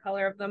thread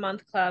color of the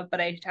month club,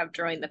 but I have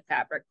joined the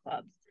fabric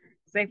clubs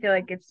because I feel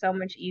like it's so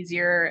much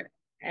easier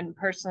and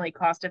personally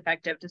cost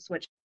effective to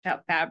switch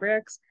out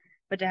fabrics,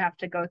 but to have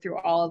to go through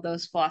all of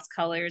those floss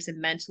colors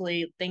and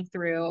mentally think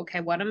through, okay,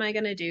 what am I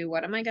going to do?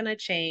 What am I going to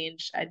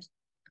change?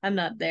 I'm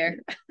not there.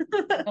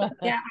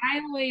 Yeah,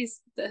 I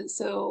always,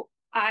 so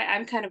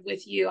I'm kind of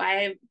with you. I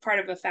am part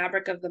of a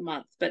fabric of the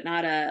month, but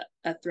not a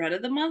thread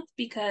of the month,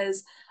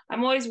 because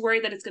I'm always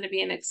worried that it's going to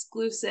be an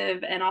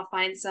exclusive and I'll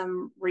find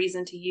some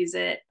reason to use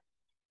it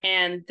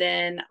and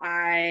then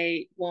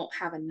I won't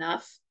have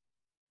enough.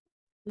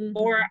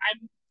 Or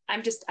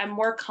I'm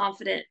more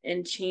confident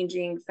in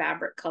changing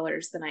fabric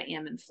colors than I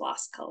am in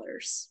floss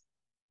colors.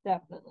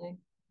 Definitely.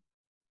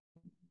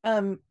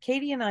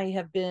 Katie and I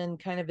have been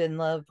kind of in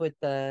love with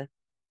the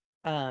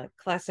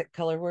classic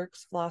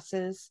colorworks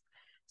flosses.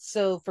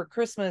 So for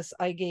Christmas,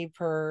 I gave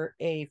her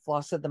a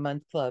floss of the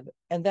month club,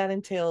 and that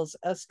entails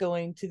us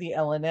going to the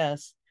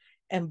LNS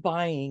and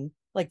buying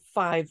like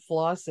 5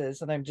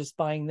 flosses, and I'm just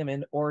buying them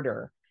in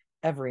order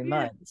every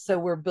month. So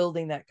we're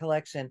building that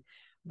collection.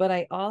 But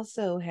I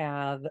also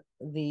have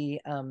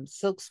the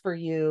Silks for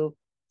You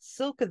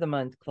Silk of the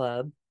Month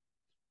Club,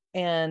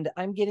 and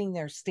I'm getting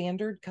their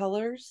standard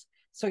colors.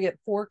 So I get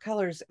 4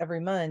 colors every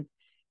month.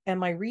 And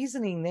my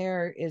reasoning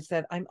there is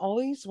that I'm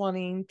always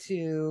wanting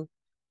to,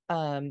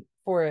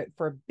 for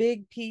a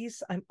big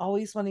piece, I'm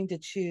always wanting to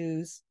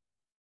choose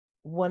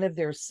one of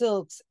their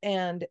silks.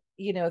 And,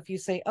 if you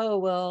say, oh,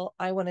 well,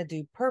 I want to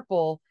do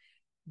purple,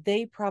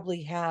 they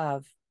probably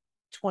have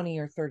 20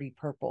 or 30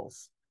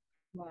 purples.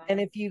 Wow.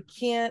 And if you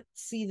can't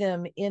see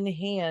them in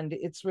hand,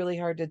 it's really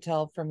hard to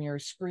tell from your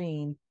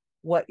screen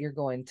what you're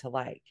going to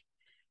like.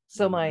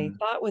 So my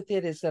thought with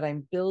it is that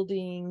I'm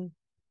building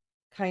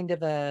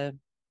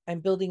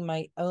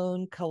my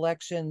own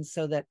collection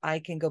so that I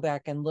can go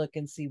back and look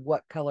and see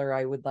what color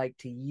I would like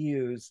to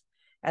use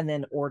and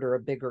then order a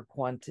bigger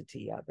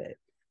quantity of it.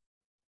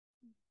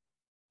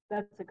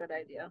 That's a good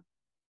idea.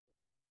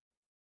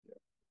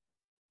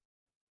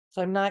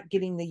 So I'm not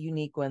getting the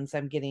unique ones,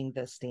 I'm getting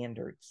the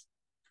standards.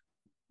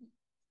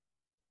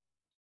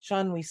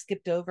 Shawn, we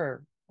skipped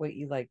over what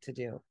you like to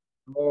do.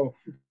 Oh,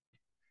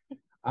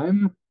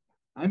 I'm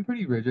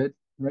pretty rigid.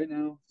 right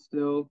now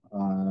still.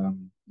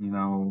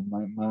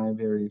 My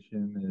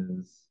variation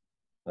is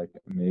like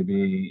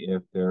maybe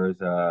if there's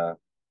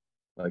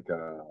like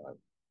a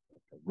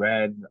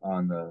red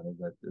on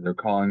that they're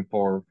calling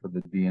for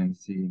the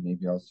DMC,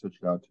 maybe I'll switch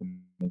it out to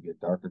maybe a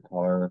darker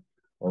color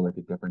or like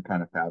a different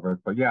kind of fabric.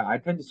 But yeah, I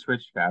tend to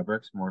switch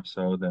fabrics more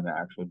so than the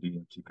actual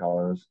DMC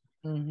colors.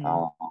 Mm-hmm.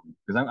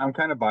 Because I'm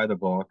kind of by the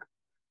book.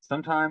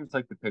 Sometimes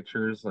like the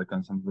pictures, like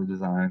on some of the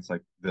designs,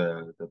 like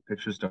the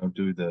pictures don't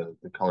do the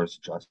colors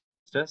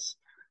justice.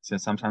 So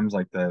sometimes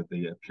like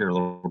they appear a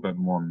little bit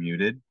more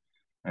muted.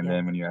 And Yeah.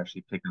 then when you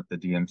actually pick up the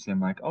DMC, I'm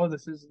like, oh,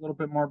 this is a little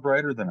bit more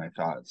brighter than I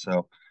thought.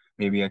 So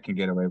maybe I can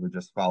get away with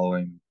just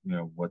following,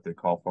 what they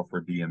call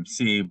for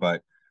DMC,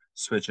 but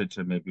switch it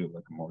to maybe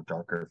like a more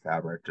darker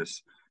fabric,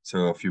 just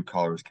so a few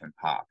colors can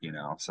pop.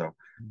 So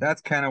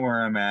that's kind of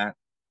where I'm at.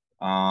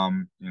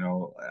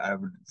 I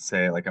would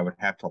say like I would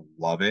have to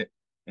love it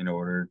in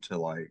order to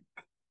like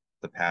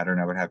the pattern.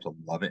 I would have to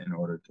love it in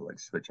order to like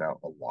switch out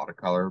a lot of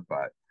color.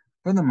 But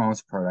for the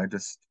most part,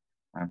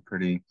 I'm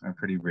pretty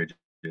rigid.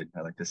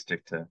 I like to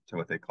stick to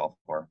what they call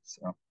for.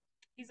 So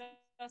He's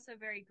also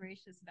very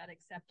gracious about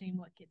accepting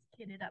what gets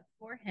kitted up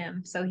for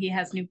him, so he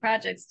has new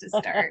projects to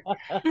start.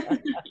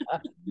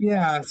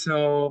 yeah,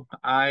 so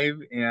I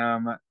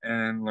am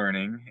in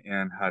learning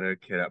and how to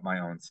kit up my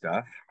own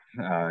stuff.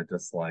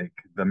 Just like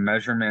the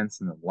measurements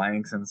and the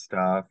lengths and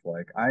stuff.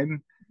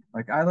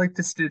 I like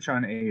to stitch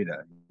on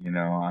Aida.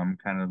 I'm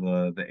kind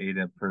of the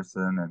Aida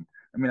person, and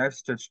I mean I've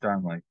stitched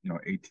on like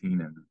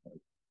 18 and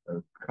like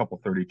a couple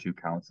 32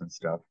 counts and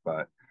stuff,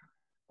 but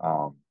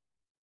um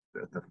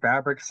the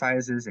fabric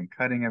sizes and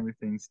cutting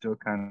everything still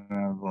kind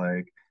of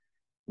like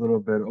a little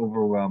bit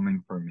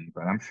overwhelming for me,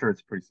 but I'm sure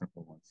it's pretty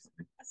simple once.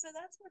 So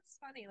that's what's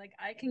funny. Like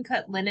I can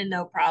cut linen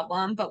no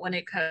problem, but when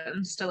it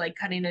comes to like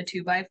cutting a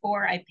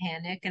 2x4, I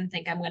panic and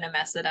think I'm gonna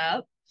mess it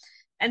up.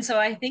 And so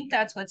I think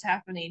that's what's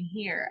happening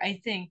here. I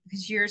think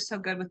because you're so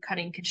good with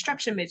cutting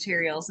construction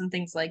materials and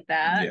things like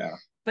that, Yeah,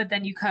 but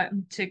then you cut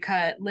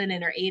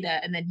linen or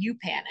Aida and then you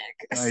panic.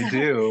 I So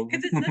do.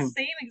 because it's the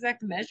same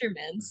exact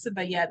measurements,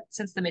 but yet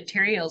since the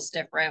material's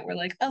different, we're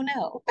like, oh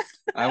no.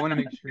 I want to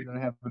make sure that I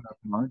have enough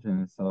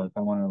margin. So if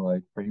I want to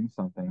like frame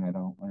something, I have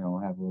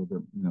a little bit,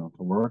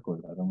 to work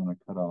with. I don't want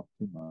to cut off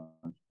too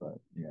much, but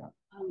yeah.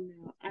 Oh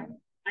no,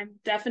 I'm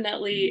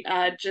definitely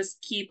just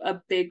keep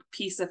a big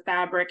piece of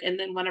fabric, and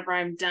then whenever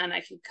I'm done,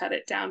 I can cut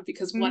it down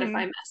because what if Mhm.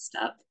 I messed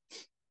up?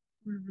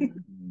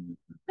 Mhm.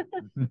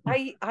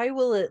 I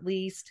will at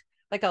least,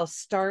 like, I'll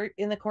start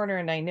in the corner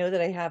and I know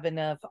that I have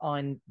enough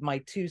on my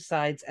two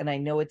sides and I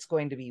know it's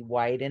going to be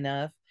wide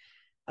enough.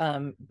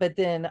 But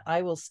then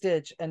I will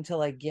stitch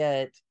until I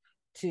get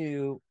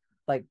to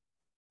like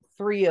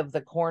three of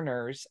the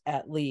corners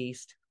at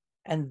least,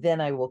 and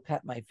then I will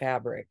cut my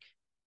fabric.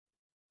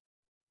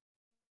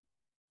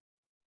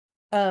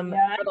 Yeah.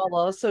 But I'll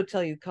also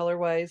tell you color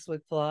wise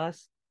with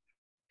Floss,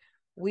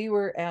 we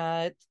were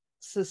at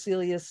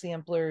Cecilia's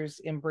Samplers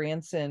in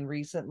Branson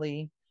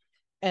recently,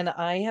 and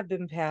I have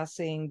been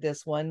passing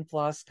this one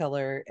floss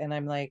color, and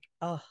I'm like,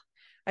 oh,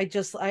 I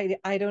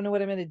don't know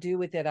what I'm going to do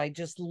with it. I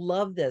just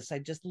love this. I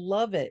just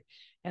love it.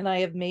 And I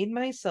have made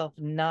myself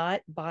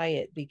not buy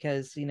it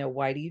because,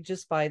 why do you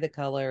just buy the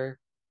color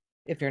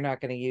if you're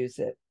not going to use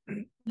it?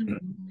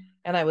 Mhm.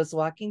 And I was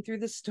walking through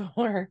the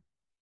store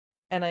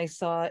and I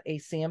saw a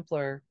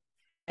sampler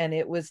and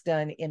it was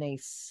done in a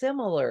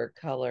similar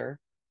color.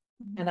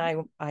 And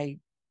I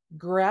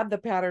grabbed the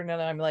pattern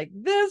and I'm like,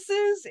 this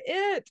is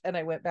it. And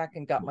I went back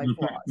and got my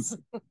floss.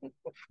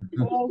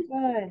 Oh,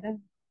 good.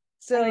 I'm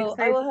So I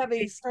excited. will have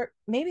a start.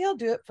 Maybe I'll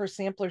do it for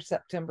Sampler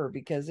September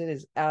because it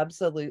is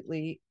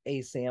absolutely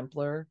a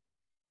sampler,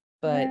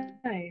 but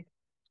Nice.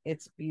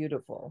 it's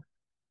beautiful.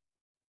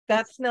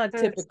 That's That's not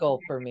so typical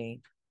for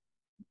me.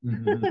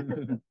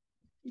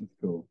 It's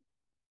cool.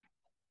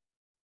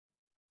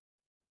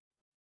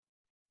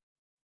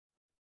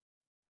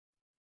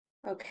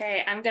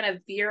 Okay, I'm gonna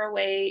veer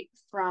away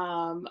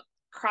from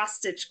cross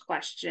stitch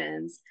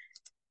questions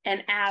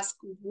and ask,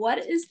 what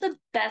is the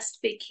best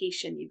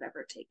vacation you've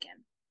ever taken?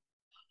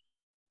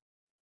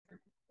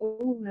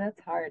 Oh, that's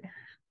hard.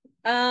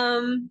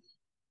 Um,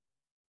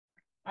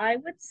 I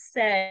would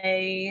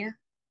say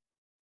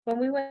when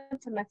we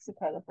went to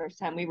Mexico the first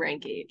time we were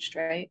engaged,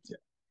 right? Yeah.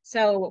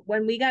 So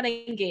when we got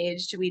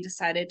engaged, we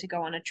decided to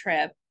go on a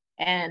trip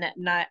and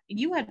not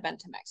you had been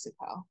to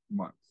Mexico,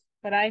 Months.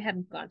 but I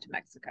hadn't gone to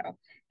Mexico.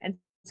 And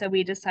so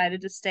we decided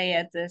to stay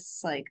at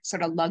this like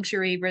sort of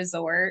luxury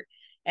resort.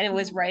 And it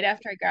was right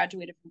after I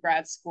graduated from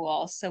grad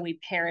school. So we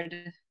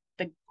paired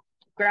the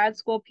grad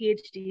school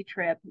PhD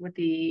trip with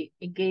the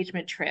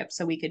engagement trip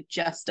so we could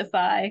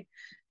justify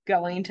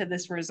going to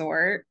this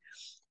resort.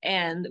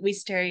 And we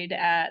stayed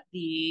at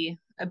the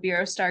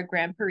Iberostar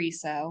Gran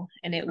Paraiso,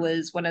 and it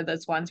was one of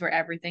those ones where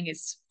everything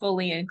is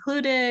fully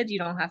included. You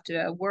don't have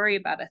to worry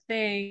about a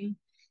thing.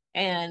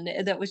 And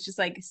that was just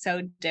like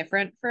so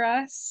different for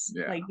us.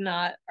 Yeah. Like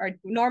not our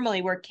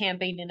normally we're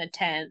camping in a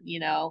tent,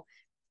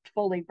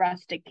 fully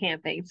rustic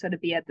camping. So to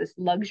be at this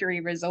luxury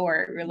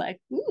resort, we're like,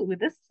 ooh,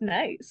 this is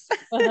nice.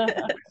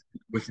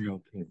 With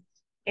no kids.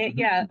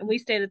 Yeah, we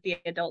stayed at the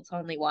adults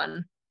only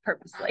one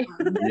purposely.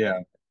 Yeah.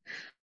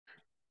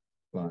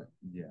 But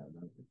yeah,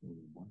 that's a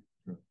really one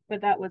trip.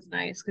 But that was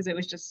nice because it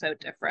was just so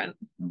different.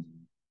 Mhm.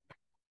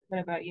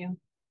 What about you?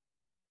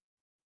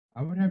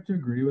 I would have to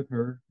agree with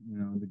her.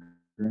 The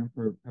Grand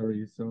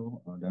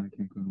Paradiso down in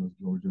Cancun was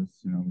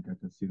gorgeous. We got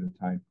to see the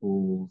tide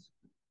pools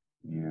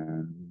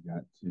and we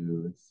got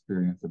to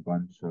experience a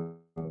bunch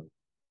of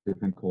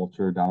different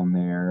culture down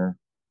there.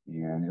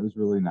 And it was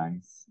really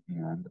nice.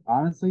 And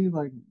honestly,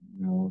 like,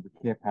 the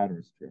Cape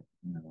Hatteras trip,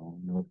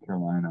 North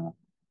Carolina.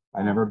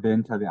 I never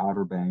been to the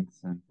Outer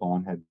Banks, and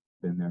Fawn had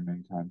been there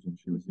many times when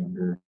she was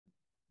younger.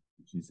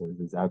 She says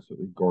it's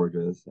absolutely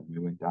gorgeous, and we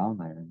went down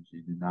there, and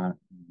she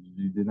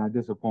did not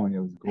disappoint. It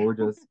was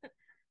gorgeous.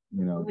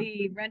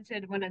 We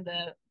rented one of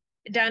the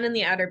down in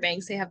the Outer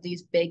Banks. They have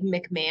these big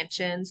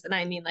McMansions, and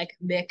I mean like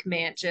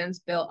McMansions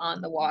built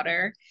on the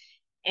water.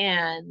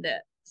 And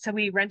so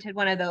we rented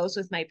one of those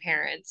with my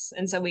parents,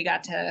 and so we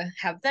got to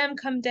have them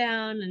come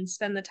down and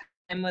spend the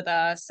time with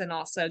us, and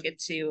also get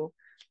to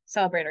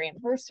celebrate our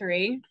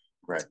anniversary.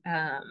 Right.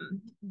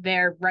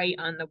 They're right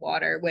on the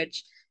water,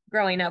 which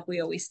growing up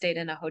we always stayed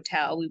in a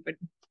hotel.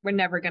 We're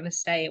never going to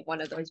stay at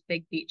one of those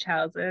big beach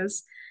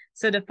houses.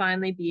 So to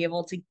finally be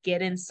able to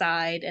get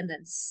inside and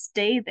then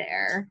stay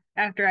there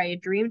after I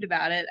had dreamed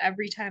about it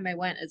every time I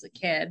went as a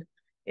kid,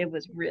 it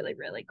was really,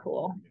 really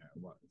cool. Yeah,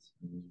 it was.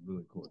 It was a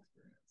really cool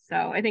experience.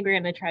 So I think we're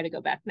going to try to go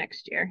back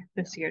next year.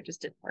 This year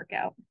just didn't work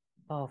out.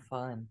 Oh,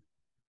 fun.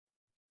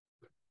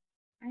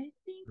 I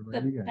think What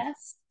about you the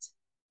guys?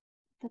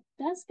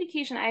 best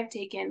vacation I've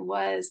taken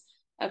was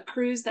a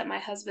cruise that my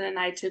husband and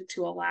I took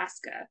to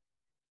Alaska,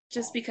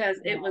 just because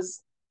it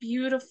was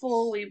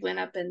beautiful. We went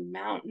up in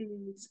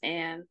mountains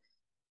and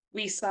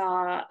we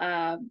saw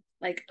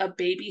like a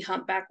baby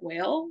humpback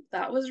whale.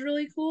 That was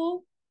really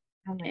cool.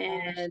 Oh my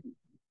gosh. And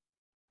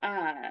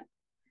uh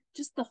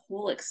just the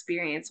whole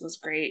experience was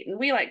great. And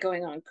we like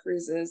going on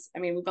cruises. I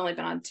mean, we've only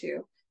been on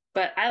two,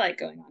 but I like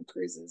going on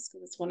cruises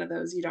because it's one of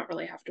those you don't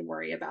really have to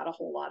worry about a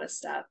whole lot of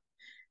stuff.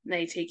 And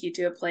they take you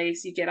to a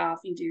place, you get off,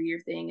 you do your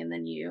thing, and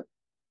then you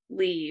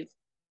leave.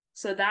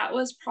 So that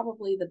was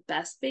probably the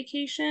best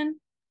vacation.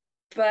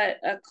 But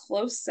a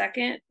close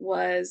second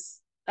was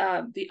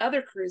the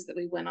other cruise that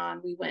we went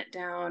on. We went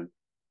down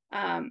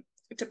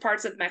to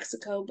parts of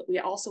Mexico, but we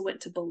also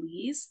went to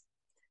Belize.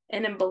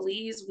 And in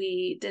Belize,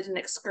 we did an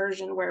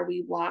excursion where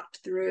we walked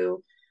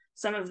through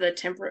some of the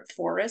temperate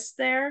forests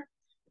there.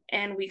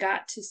 And we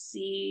got to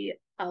see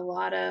a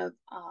lot of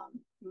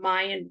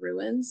Mayan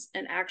ruins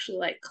and actually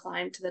like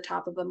climb to the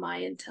top of a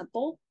Mayan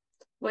temple,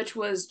 which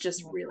was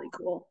just really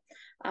cool.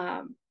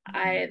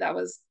 That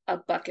was a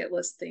bucket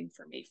list thing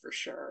for me for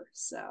sure.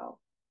 So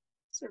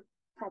those are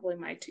probably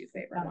my two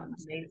favorite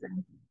ones.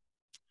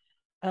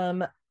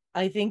 Amazing.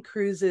 I think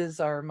cruises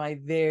are my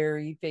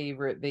very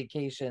favorite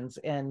vacations,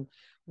 and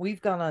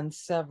we've gone on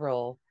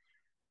several,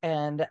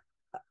 and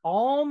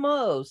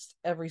almost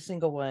every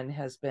single one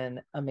has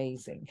been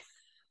amazing.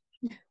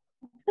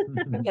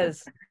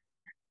 because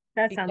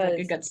That sounds like a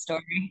because good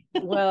story.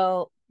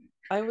 well,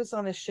 I was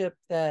on a ship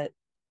that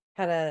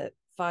had a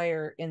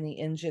fire in the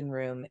engine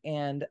room,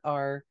 and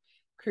our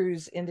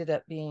cruise ended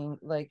up being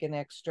like an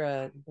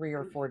extra 3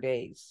 or 4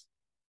 days.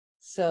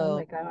 Oh my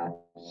So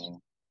gosh.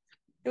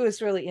 it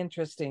was really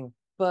interesting.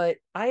 But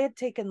I had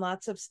taken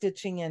lots of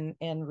stitching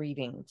and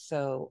reading,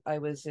 so I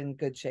was in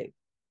good shape.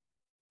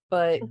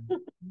 But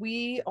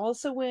we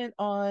also went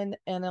on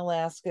an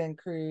Alaskan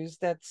cruise.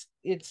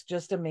 It's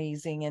just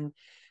amazing. And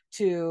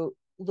to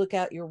look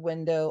out your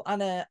window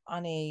on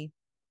an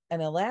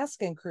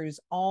Alaskan cruise,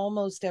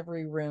 almost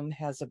every room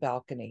has a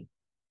balcony.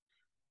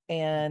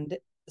 And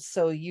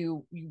so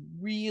you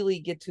really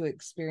get to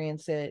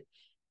experience it.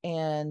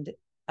 And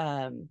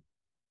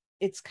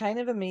it's kind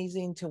of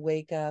amazing to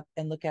wake up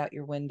and look out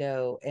your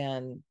window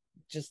and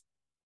just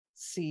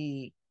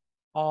see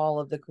all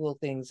of the cool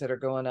things that are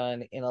going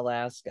on in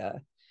Alaska.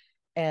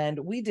 And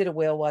we did a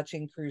whale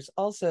watching cruise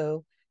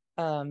also.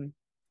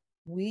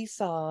 We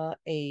saw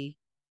a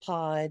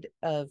pod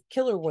of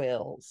killer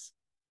whales.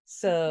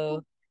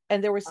 So,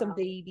 and there were some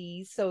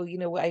babies. So,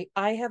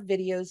 I have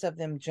videos of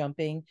them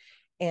jumping,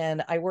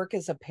 and I work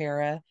as a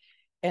para,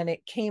 and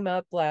it came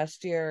up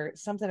last year,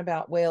 something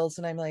about whales.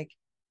 And I'm like,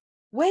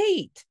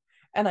 wait.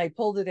 And I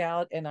pulled it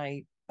out, and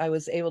I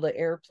was able to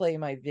airplay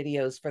my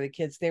videos for the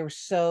kids. They were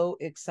so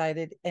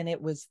excited. And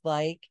it was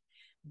like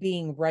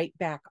being right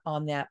back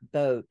on that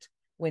boat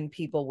when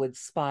people would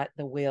spot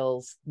the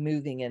whales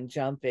moving and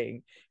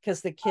jumping,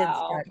 because the kids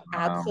got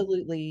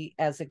absolutely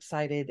as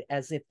excited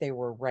as if they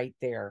were right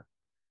there.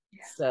 Yeah.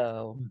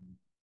 So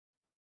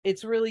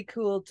it's really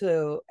cool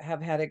to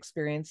have had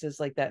experiences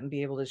like that and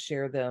be able to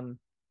share them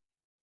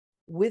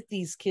with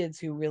these kids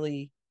who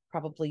really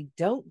probably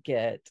don't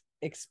get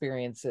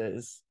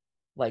experiences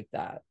like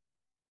that.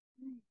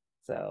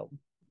 So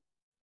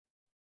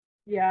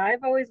yeah,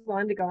 I've always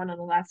wanted to go on an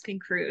Alaskan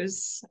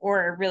cruise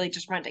or really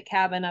just rent a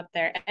cabin up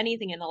there,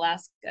 anything in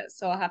Alaska.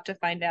 So I'll have to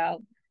find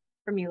out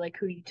from you like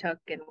who you took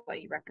and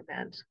what you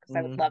recommend, because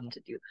I would love to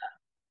do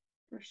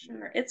that. For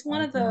sure. It's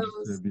one of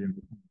those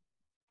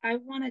I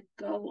want to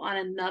go on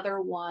another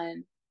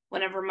one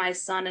whenever my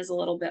son is a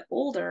little bit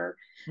older,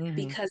 Mhm.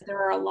 because there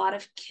are a lot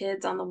of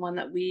kids on the one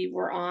that we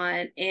were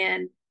on,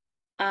 and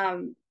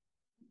um,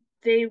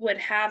 they would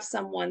have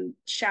someone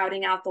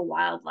shouting out the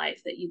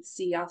wildlife that you'd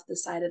see off the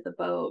side of the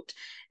boat,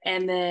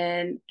 and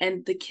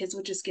the kids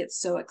would just get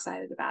so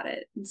excited about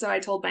it. And so I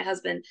told my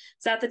husband,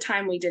 so at the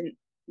time we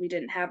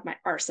didn't have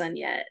our son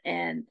yet,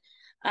 and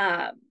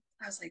I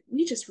was like,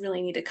 we just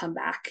really need to come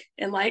back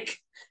in like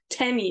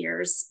 10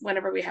 years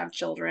whenever we have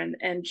children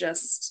and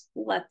just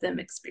let them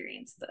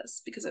experience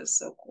this, because it was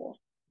so cool.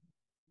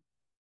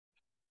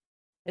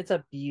 It's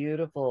a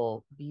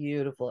beautiful,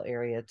 beautiful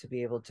area to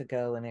be able to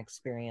go and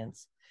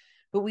experience.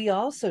 But we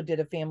also did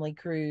a family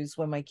cruise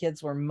when my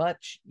kids were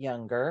much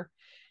younger,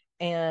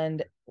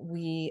 and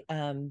we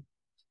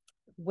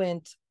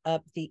went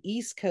up the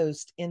East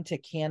Coast into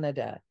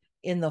Canada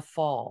in the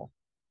fall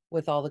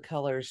with all the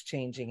colors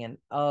changing. And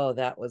oh,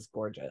 that was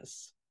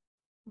gorgeous.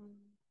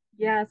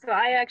 Yeah, so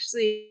I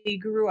actually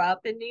grew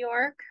up in New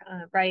York,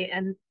 right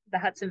in the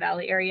Hudson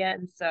Valley area.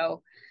 And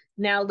so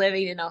now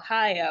living in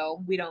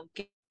Ohio, we don't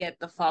get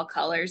the fall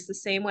colors the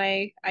same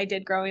way I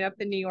did growing up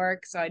in New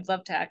York. So I'd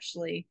love to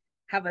actually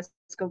have us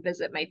go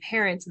visit my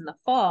parents in the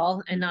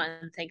fall and not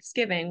on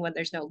Thanksgiving when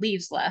there's no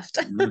leaves left.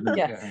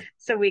 Yes.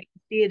 So we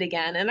can see it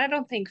again. And I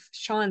don't think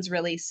Shawn's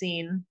really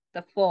seen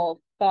the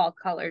full fall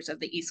colors of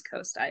the East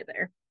Coast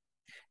either.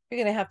 You're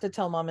going to have to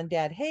tell mom and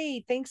dad,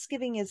 hey,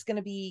 Thanksgiving is going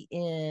to be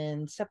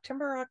in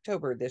September,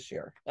 October this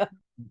year.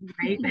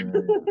 Right.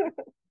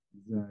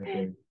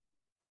 Exactly.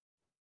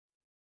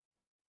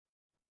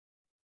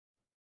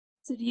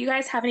 So do you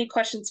guys have any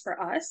questions for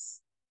us?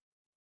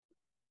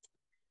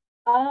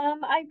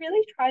 I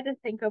really tried to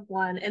think of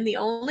one, and the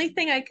only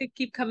thing I could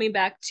keep coming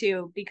back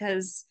to,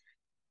 because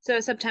so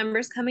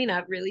September's coming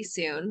up really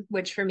soon,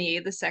 which for me,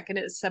 the second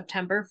is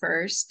September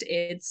 1st.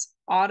 It's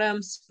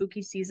autumn,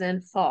 spooky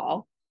season,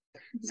 fall.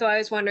 So I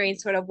was wondering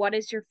sort of what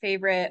is your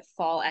favorite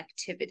fall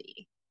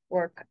activity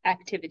or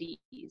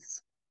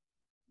activities?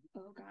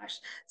 Oh gosh.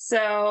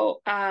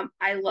 So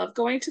I love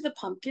going to the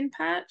pumpkin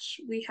patch.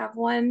 We have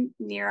one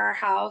near our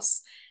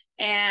house,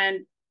 and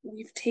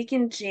we've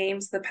taken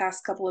James the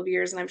past couple of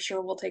years, and I'm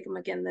sure we'll take him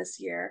again this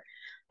year.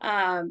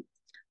 Um,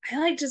 I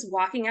like just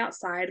walking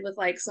outside with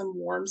like some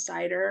warm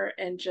cider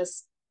and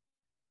just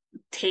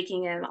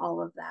taking in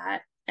all of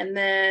that. And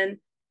then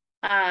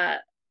uh,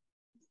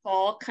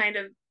 fall kind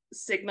of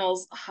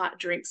signals hot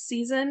drink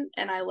season,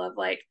 and I love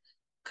like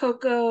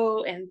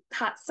cocoa and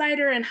hot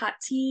cider and hot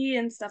tea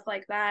and stuff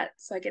like that,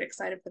 so I get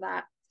excited for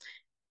that.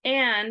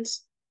 And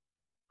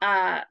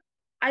uh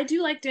I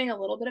do like doing a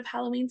little bit of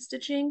Halloween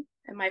stitching,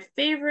 and my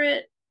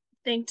favorite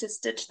thing to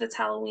stitch that's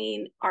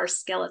Halloween are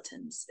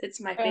skeletons. It's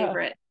my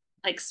favorite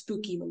like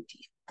spooky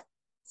motif.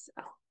 So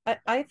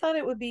I thought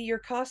it would be your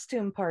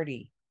costume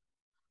party.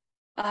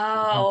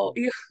 oh,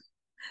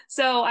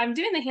 so I'm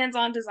doing the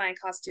hands-on design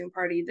costume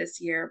party this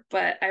year,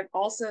 but I've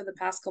also the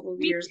past couple of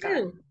Me years got,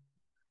 too.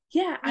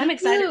 yeah, I'm Me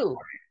excited too.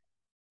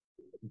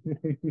 for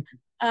it.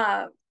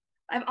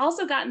 I've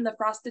also gotten the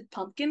frosted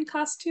pumpkin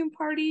costume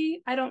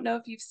party. I don't know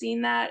if you've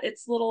seen that.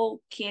 It's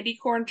little candy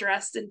corn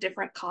dressed in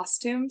different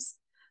costumes.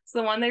 So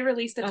the one they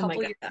released a Oh my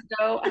couple God. years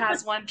ago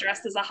has one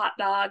dressed as a hot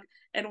dog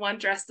and one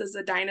dressed as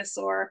a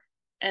dinosaur,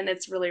 and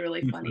it's really,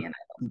 really funny, and I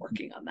love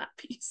working on that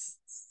piece.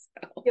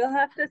 So You'll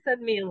have to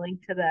send me a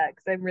link to that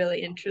because I'm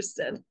really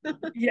interested.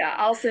 yeah,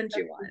 I'll send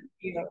you one.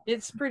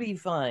 It's pretty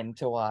fun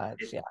to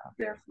watch. Yeah.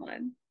 They're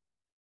fun.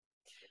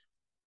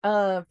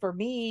 For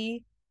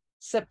me,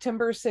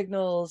 September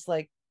signals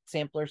like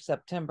sampler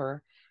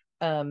September,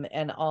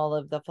 and all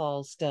of the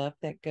fall stuff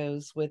that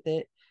goes with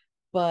it.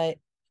 But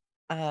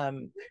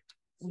um,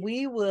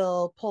 we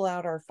will pull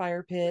out our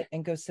fire pit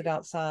and go sit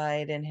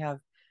outside and have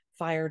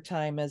fire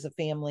time as a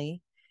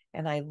family.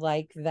 And I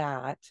like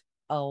that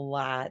a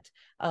lot.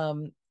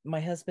 My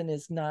husband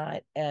is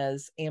not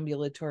as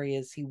ambulatory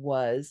as he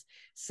was.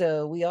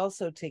 So we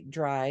also take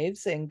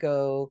drives and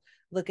go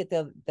look at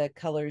the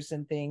colors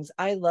and things.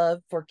 I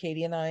love for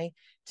Katie and I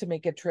to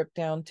make a trip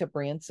down to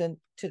Branson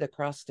to the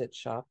cross stitch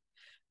shop.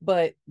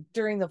 But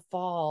during the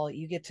fall,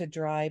 you get to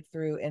drive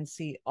through and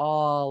see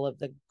all of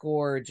the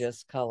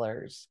gorgeous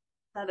colors.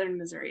 Southern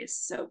Missouri is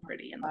so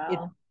pretty in the It,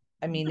 fall.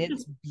 I mean,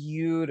 it's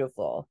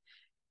beautiful.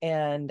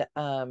 And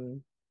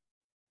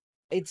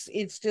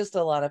it's just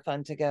a lot of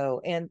fun to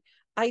go. And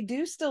I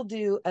do still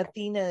do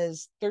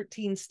Athena's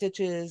 13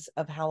 stitches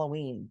of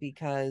Halloween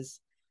because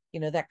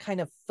that kind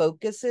of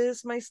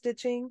focuses my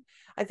stitching.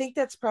 I think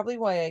that's probably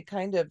why I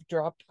kind of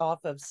dropped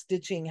off of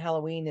stitching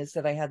Halloween, is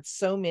that I had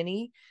so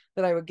many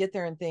that I would get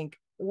there and think,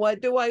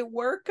 what do I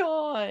work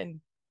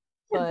on?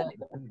 But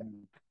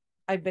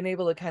I've been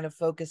able to kind of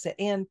focus it.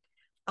 And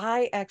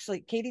I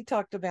actually, Katie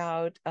talked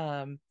about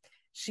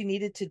she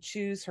needed to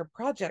choose her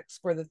projects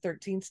for the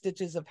 13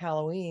 stitches of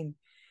Halloween.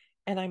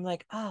 And I'm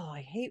like, oh,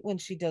 I hate when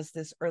she does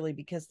this early,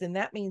 because then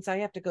that means I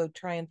have to go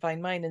try and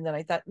find mine. And then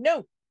I thought,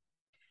 no,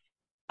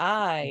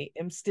 I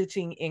am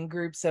stitching in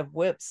groups of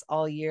whips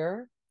all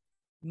year.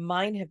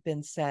 Mine have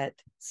been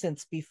set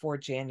since before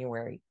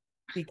January.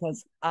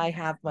 because I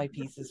have my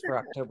pieces for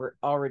October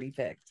already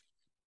picked.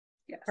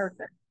 Yes.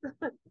 Perfect.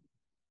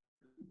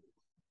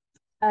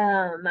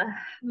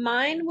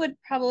 Mine would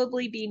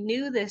probably be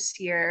new this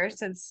year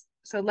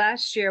so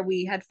last year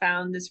we had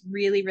found this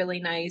really, really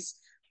nice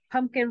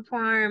pumpkin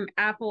farm,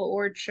 apple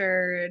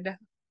orchard,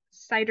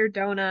 cider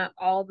donut,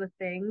 all the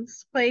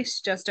things place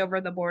just over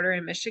the border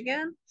in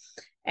Michigan.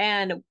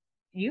 And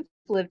you've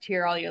lived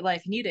here all your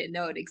life and you didn't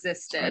know it I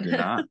existed. did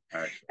not,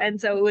 actually.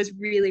 And so it was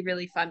really,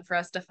 really fun for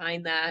us to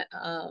find that.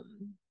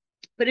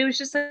 But it was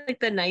just like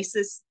the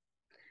nicest.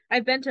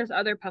 I've been to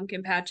other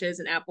pumpkin patches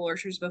and apple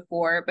orchards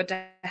before, but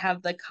to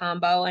have the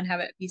combo and have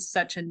it be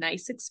such a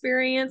nice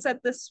experience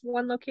at this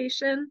one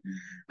location,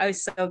 I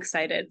was so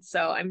excited.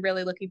 So I'm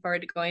really looking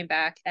forward to going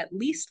back at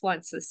least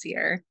once this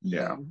year.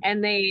 Yeah.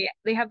 And they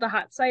have the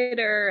hot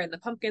cider and the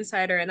pumpkin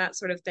cider and that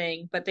sort of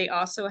thing, but they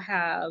also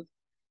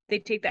they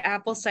take the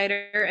apple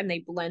cider and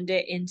they blend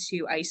it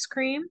into ice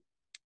cream.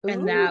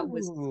 And that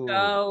was Ooh.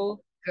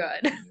 so good.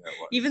 Yeah, it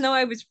was. Even though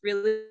I was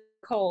really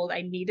cold,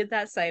 I needed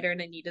that cider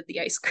and I needed the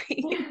ice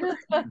cream.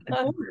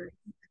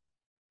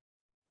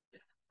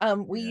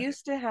 We Yeah.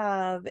 used to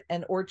have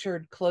an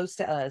orchard close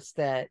to us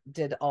that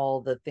did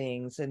all the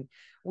things, and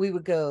we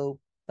would go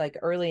like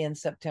early in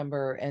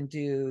September and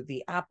do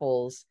the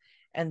apples,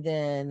 and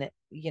then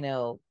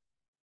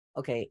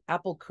okay,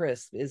 apple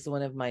crisp is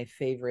one of my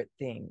favorite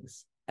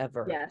things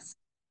ever. Yes.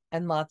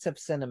 And lots of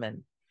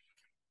cinnamon.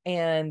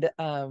 And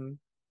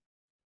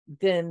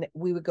then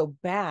we would go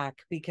back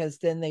because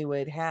then they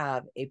would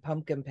have a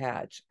pumpkin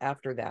patch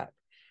after that.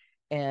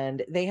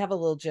 And they have a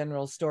little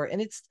general store,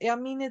 and it's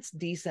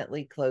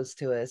decently close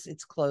to us.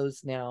 It's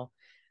closed now.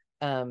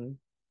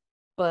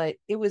 But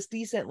it was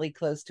decently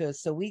close to us,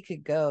 so we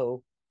could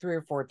go 3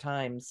 or 4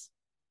 times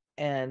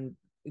and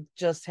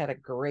just had a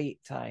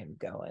great time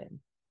going.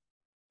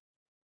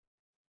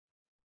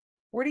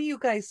 Where do you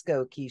guys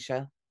go,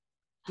 Keisha?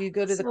 Do you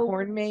go to the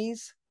corn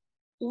maze?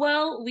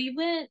 Well, we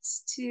went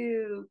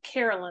to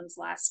Carolyn's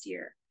last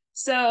year.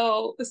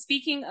 So,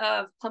 speaking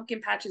of pumpkin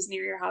patches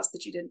near your house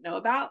that you didn't know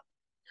about,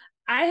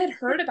 I had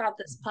heard about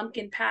this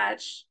pumpkin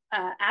patch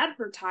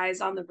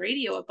advertised on the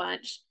radio a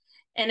bunch,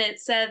 and it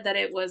said that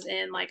it was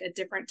in like a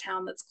different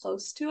town that's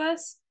close to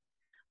us.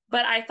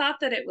 But I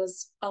thought that it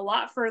was a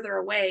lot further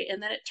away,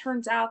 and then it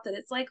turns out that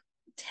it's like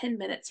 10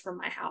 minutes from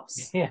my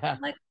house. Yeah.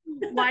 Like,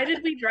 why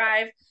did we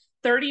drive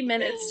 30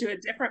 minutes to a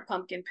different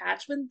pumpkin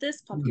patch when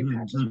this pumpkin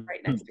patch is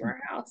right next to our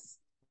house?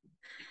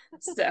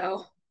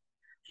 So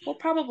we'll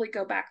probably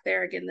go back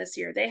there again this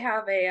year. They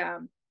have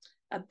a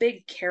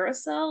big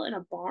carousel in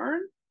a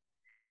barn,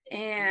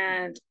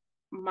 and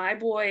my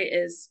boy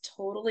is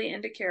totally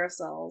into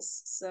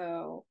carousels,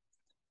 so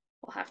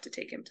we'll have to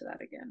take him to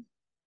that again.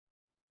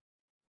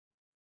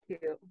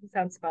 Cute.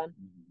 Sounds fun.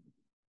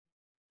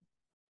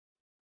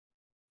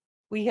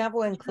 We have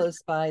one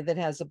close by that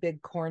has a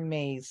big corn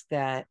maze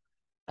that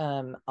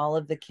all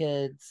of the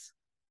kids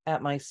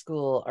at my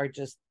school are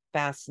just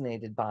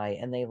fascinated by,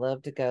 and they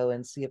love to go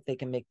and see if they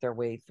can make their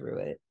way through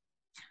it.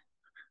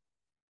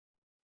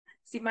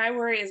 See, my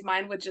worry is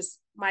my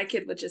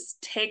kid would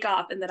just take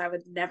off and then I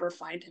would never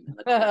find him in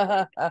the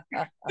corner.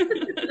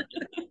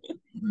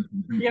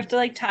 You have to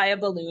like tie a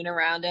balloon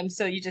around him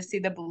so you just see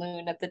the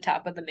balloon at the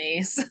top of the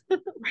maze.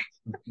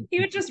 He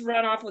would just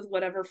run off with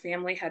whatever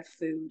family had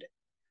food.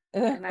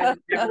 And I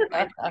would never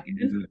find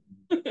him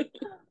again.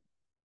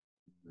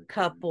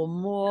 Couple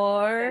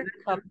more.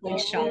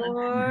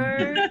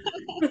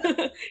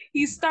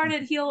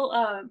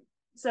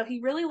 So he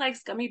really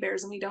likes gummy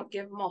bears, and we don't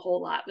give him a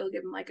whole lot. We'll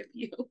give him like a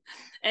few.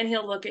 And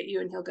he'll look at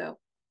you and he'll go,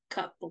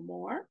 couple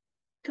more.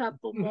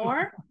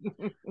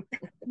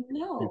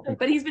 No.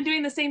 But he's been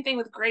doing the same thing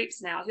with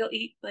grapes now. He'll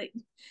eat like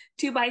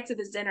 2 bites of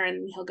his dinner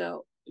and he'll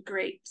go,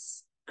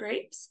 grapes,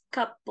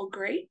 couple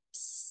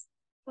grapes.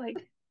 Like,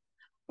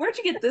 where'd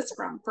you get this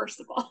from, first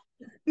of all?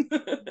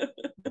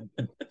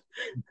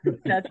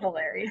 That's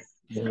hilarious.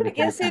 I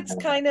guess it's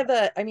kind of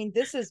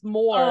this is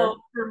more. Oh,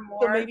 for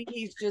more. So maybe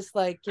he's just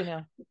like,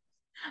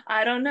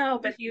 I don't know,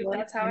 but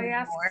that's how he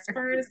asks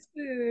for his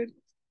food.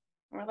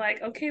 We're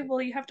like, okay,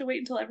 well, you have to wait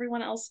until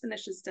everyone else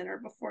finishes dinner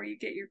before you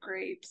get your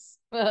grapes.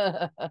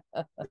 And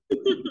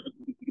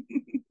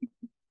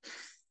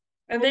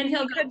then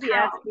he'll be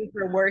asking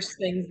for worse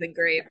things than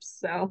grapes,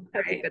 so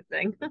that's a good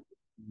thing.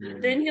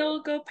 Then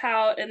he'll go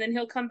pout, and then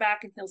he'll come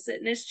back and he'll sit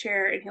in his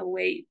chair and he'll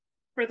wait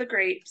for the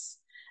grapes.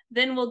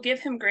 Then we'll give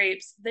him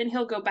grapes. Then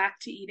he'll go back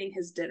to eating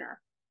his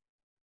dinner.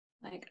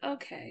 Like,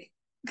 okay,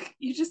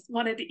 you just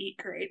wanted to eat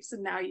grapes,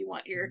 and now you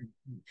want your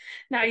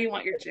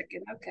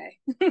chicken. Okay,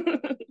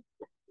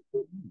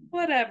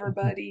 whatever,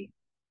 buddy.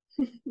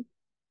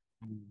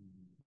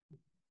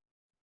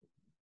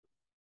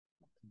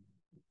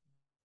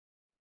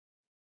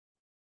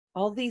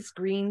 All these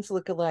greens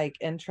look alike,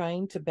 and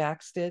trying to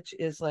backstitch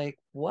is like,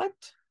 what?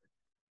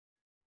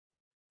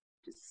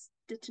 Just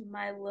stitching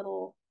my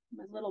little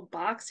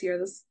box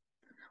here.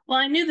 Well,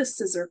 I knew the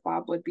scissor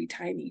fob would be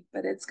tiny,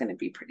 but it's going to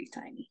be pretty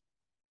tiny.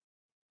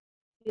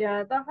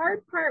 Yeah, the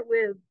hard part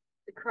with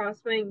the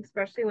crosswing,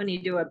 especially when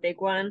you do a big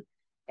one,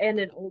 in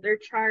an older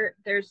chart,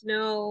 there's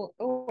no,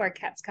 oh, our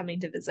cat's coming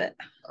to visit.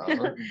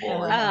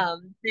 Boy.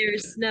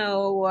 There's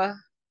no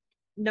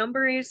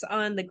numbers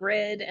on the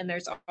grid, and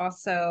there's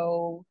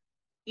also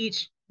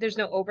there's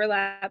no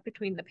overlap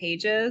between the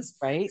pages.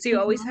 Right. So you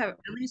always have,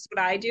 at least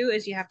what I do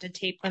is you have to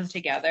tape them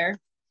together.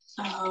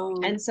 Oh.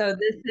 And so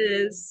this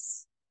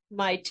is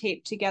my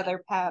tape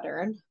together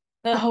pattern.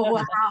 Oh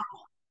wow.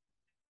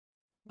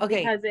 Okay.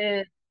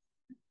 Because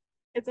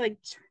it's like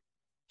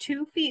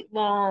 2 feet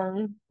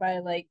long by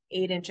like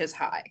 8 inches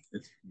high.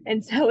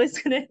 And so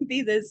it's gonna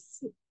be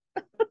this.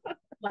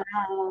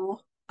 Wow.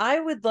 I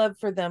would love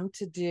for them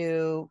to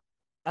do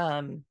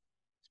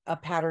a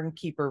pattern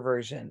keeper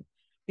version,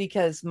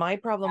 because my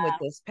problem with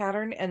this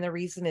pattern, and the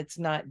reason it's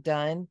not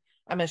done,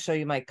 I'm going to show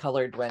you my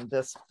colored one.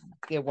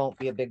 It won't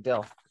be a big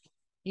deal.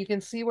 You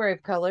can see where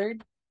I've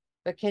colored,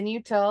 but can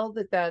you tell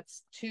that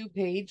that's 2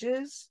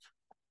 pages?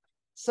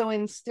 So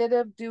instead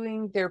of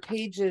doing their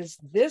pages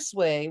this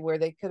way, where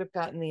they could have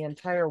gotten the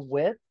entire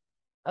width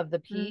of the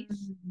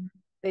piece,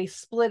 they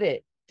split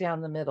it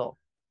down the middle.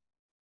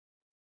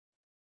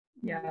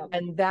 Yeah.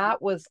 And that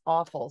was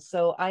awful.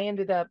 So I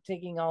ended up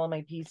taking all of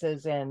my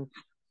pieces and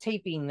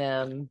taping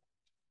them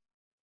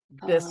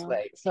this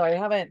way. So I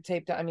haven't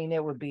taped, I mean,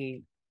 it would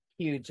be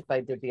huge if I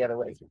did the other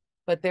way,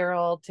 but they're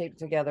all taped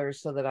together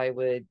so that I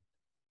would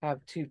have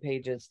 2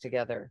 pages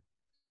together.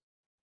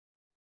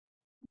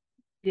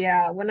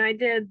 Yeah, when I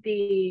did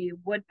the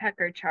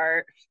woodpecker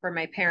chart for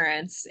my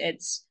parents,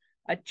 it's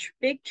a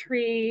big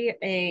tree,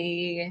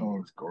 a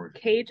It's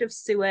gorgeous. cage of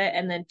suet,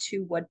 and then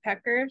 2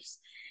 woodpeckers.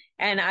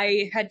 And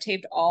I had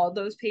taped all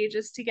those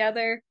pages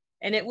together,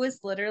 and it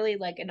was literally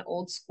like an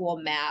old school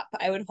map.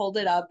 I would hold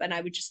it up and I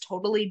would just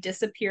totally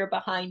disappear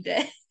behind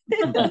it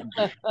and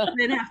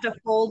then have to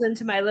fold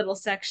into my little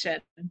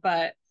section.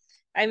 But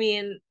I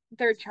mean,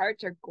 their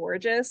charts are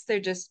gorgeous.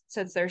 They're just,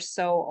 since they're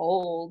so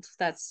old,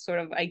 that's sort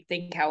of, I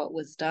think, how it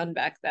was done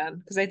back then.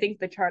 Because I think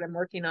the chart I'm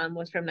working on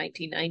was from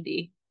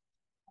 1990.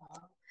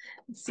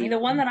 See, the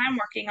one that I'm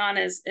working on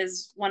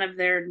is one of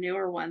their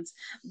newer ones,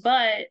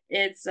 but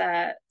it's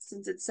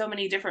since it's so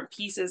many different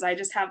pieces, I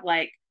just have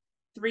like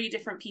 3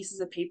 different pieces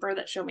of paper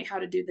that show me how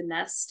to do the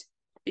nest,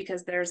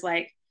 because there's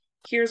like,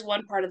 here's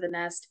one part of the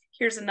nest,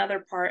 here's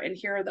another part, and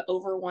here are the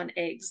over 1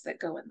 eggs that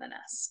go in the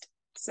nest.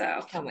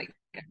 So Oh my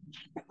God.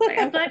 like,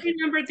 I'm glad you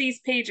numbered these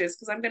pages,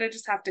 because I'm gonna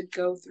just have to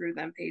go through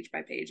them page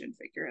by page and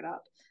figure it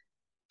out.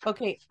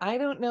 Okay, I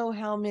don't know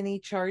how many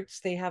charts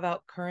they have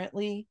out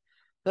currently,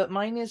 but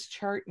mine is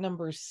chart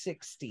number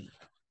 60.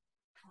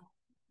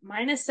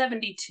 Mine is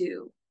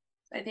 72.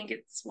 I think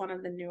it's one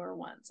of the newer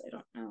ones. I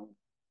don't know.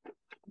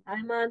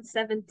 I'm on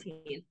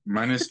 17.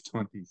 Mine is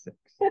 26.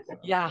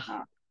 Yeah.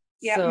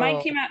 Yeah, So mine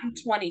came out in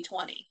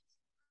 2020.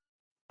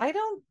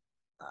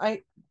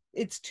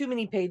 it's too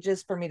many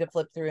pages for me to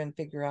flip through and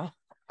figure out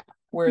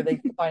where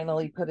they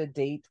finally put a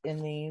date in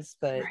these,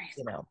 but Right.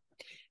 you know.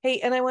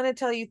 Hey, and I want to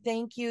tell you,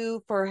 thank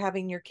you for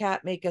having your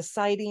cat make a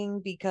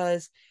sighting,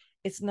 because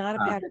it's not a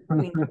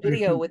pattern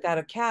video without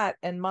a cat,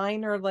 and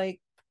mine are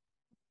like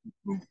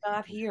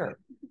not here.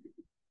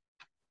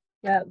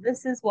 Yeah,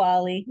 this is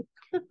Wally.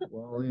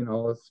 Well, in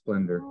all his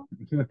splendor.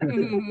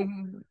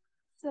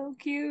 So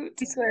cute.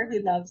 I swear he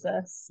loves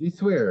us. He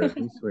swears.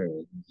 He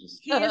swears.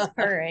 He is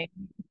purring.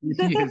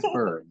 He is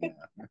purring.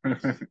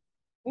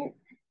 Yeah.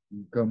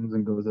 He comes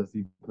and goes as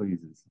he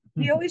pleases.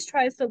 He always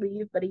tries to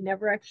leave, but he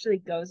never actually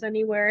goes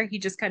anywhere. He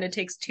just kind of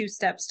takes 2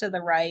 steps to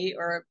the right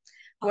or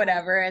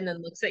whatever, and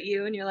then looks at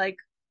you, and you're like,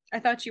 I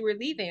thought you were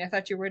leaving. I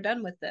thought you were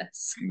done with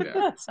this.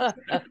 Yeah.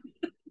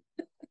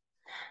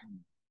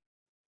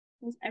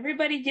 Is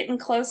everybody getting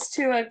close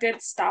to a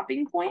good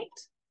stopping point?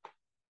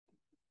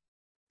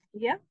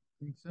 Yeah.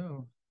 I think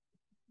so.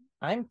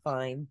 I'm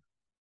fine.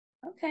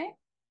 Okay.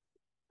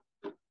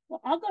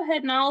 Well, I'll go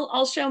ahead and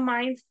I'll show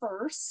mine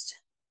first.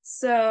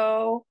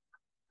 So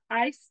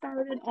I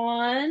started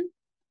on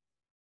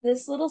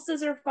this little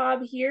scissor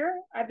fob here.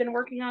 I've been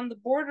working on the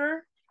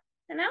border,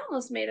 and I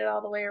almost made it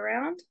all the way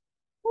around.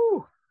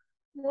 Whew.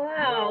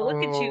 Wow,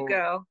 look at you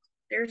go.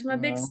 There's my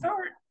big Wow.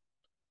 start.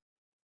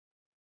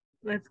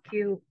 That's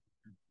cute.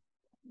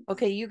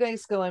 Okay, you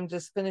guys go. I'm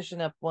just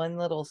finishing up one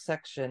little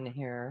section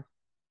here.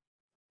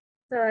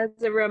 So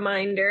as a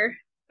reminder,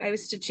 I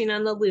was stitching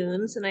on the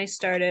loons, and I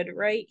started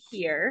right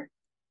here.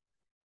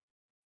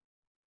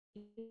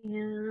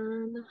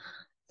 And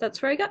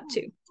that's where I got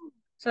to.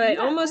 So I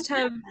almost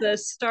have the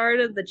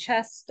start of the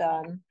chest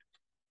done,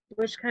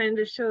 which kind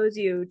of shows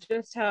you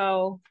just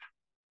how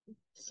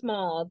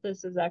small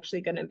this is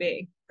actually going to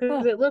be.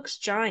 Because it looks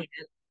giant,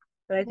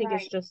 but I think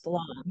it's just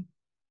long.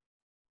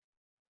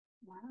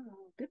 Wow,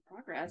 good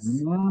progress.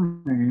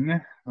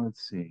 Mine,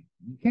 let's see.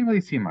 You can't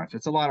really see much.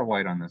 It's a lot of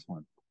white on this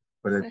one.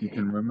 But if you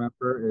can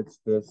remember, it's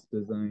this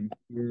design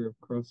here of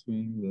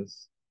crosswing,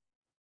 this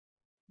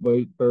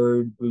white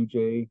bird, blue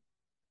jay.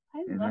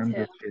 And I'm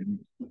just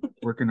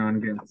working on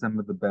getting some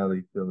of the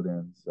belly filled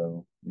in.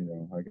 So, you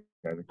know, I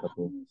got a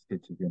couple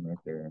stitches in right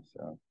there.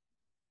 So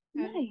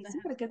Nice.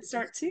 You got a good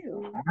start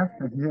too.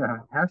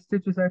 half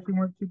stitches actually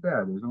weren't too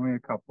bad. There's only a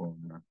couple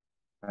in there.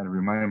 I had to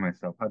remind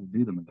myself how to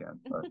do them again,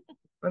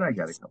 but I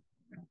got a couple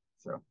now.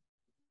 So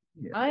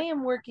yeah. I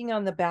am working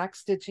on the back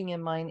stitching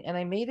in mine, and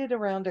I made it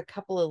around a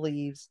couple of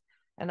leaves,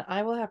 and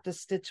I will have to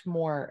stitch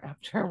more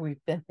after we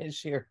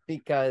finish here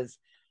because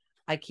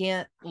I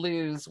can't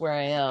lose where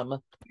I am. Right.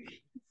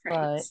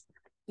 But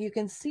you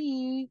can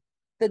see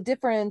the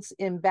difference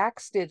in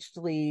backstitched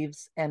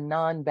leaves and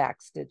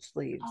non-backstitched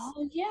leaves.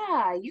 Oh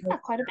yeah, you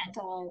got quite a bit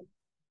done.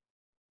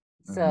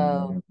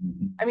 So,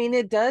 I mean,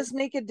 it does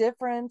make a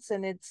difference,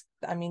 and it's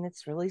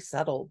really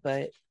subtle,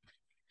 but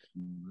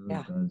It really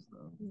yeah. does,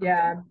 though.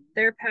 Yeah,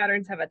 their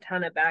patterns have a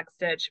ton of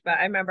backstitch, but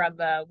I remember on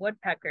the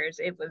woodpeckers,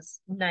 it was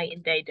night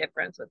and day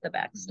difference with the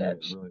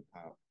backstitch. Really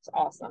powerful. It's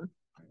awesome.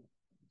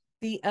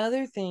 The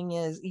other thing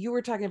is, you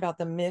were talking about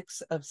the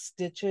mix of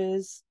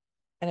stitches,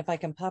 and if I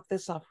can pop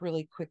this off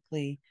really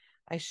quickly,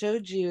 I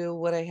showed you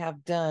what I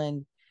have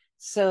done.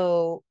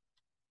 So,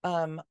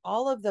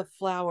 all of the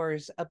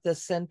flowers up the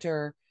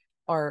center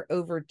are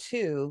over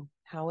 2.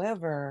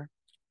 However,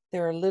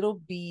 there are little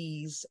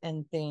bees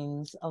and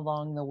things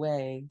along the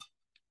way.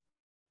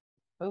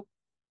 Oh,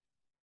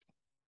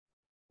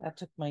 that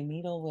took my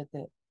needle with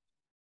it.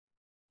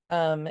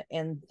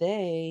 And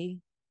they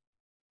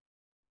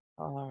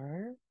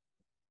are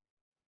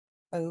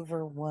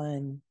over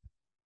 1.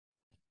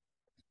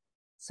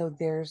 So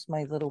there's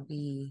my little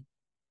bee.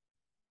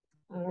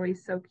 Oh,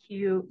 he's so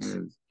cute.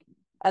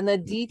 And the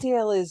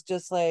detail is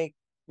just like,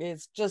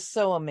 it's just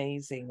so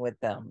amazing with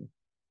them.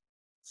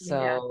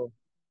 So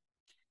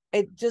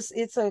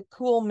it's a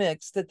cool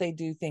mix that they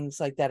do things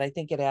like that. I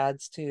think it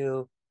adds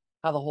to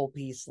how the whole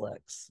piece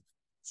looks.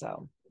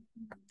 So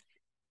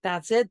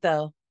that's it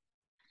though.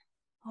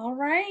 All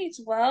right.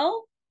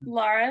 Well,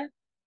 Laura,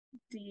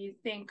 do you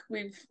think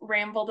we've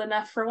rambled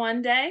enough for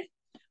one day?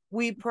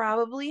 We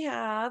probably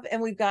have,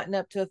 and we've gotten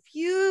up to a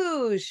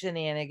few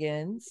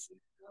shenanigans.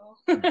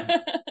 Well,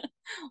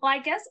 I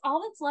guess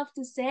all that's left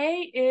to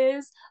say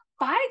is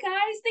bye,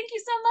 guys. Thank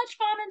you so much,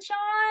 Fawn and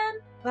Shawn.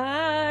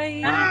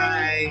 Bye.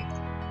 Bye.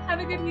 Have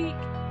a good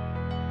week.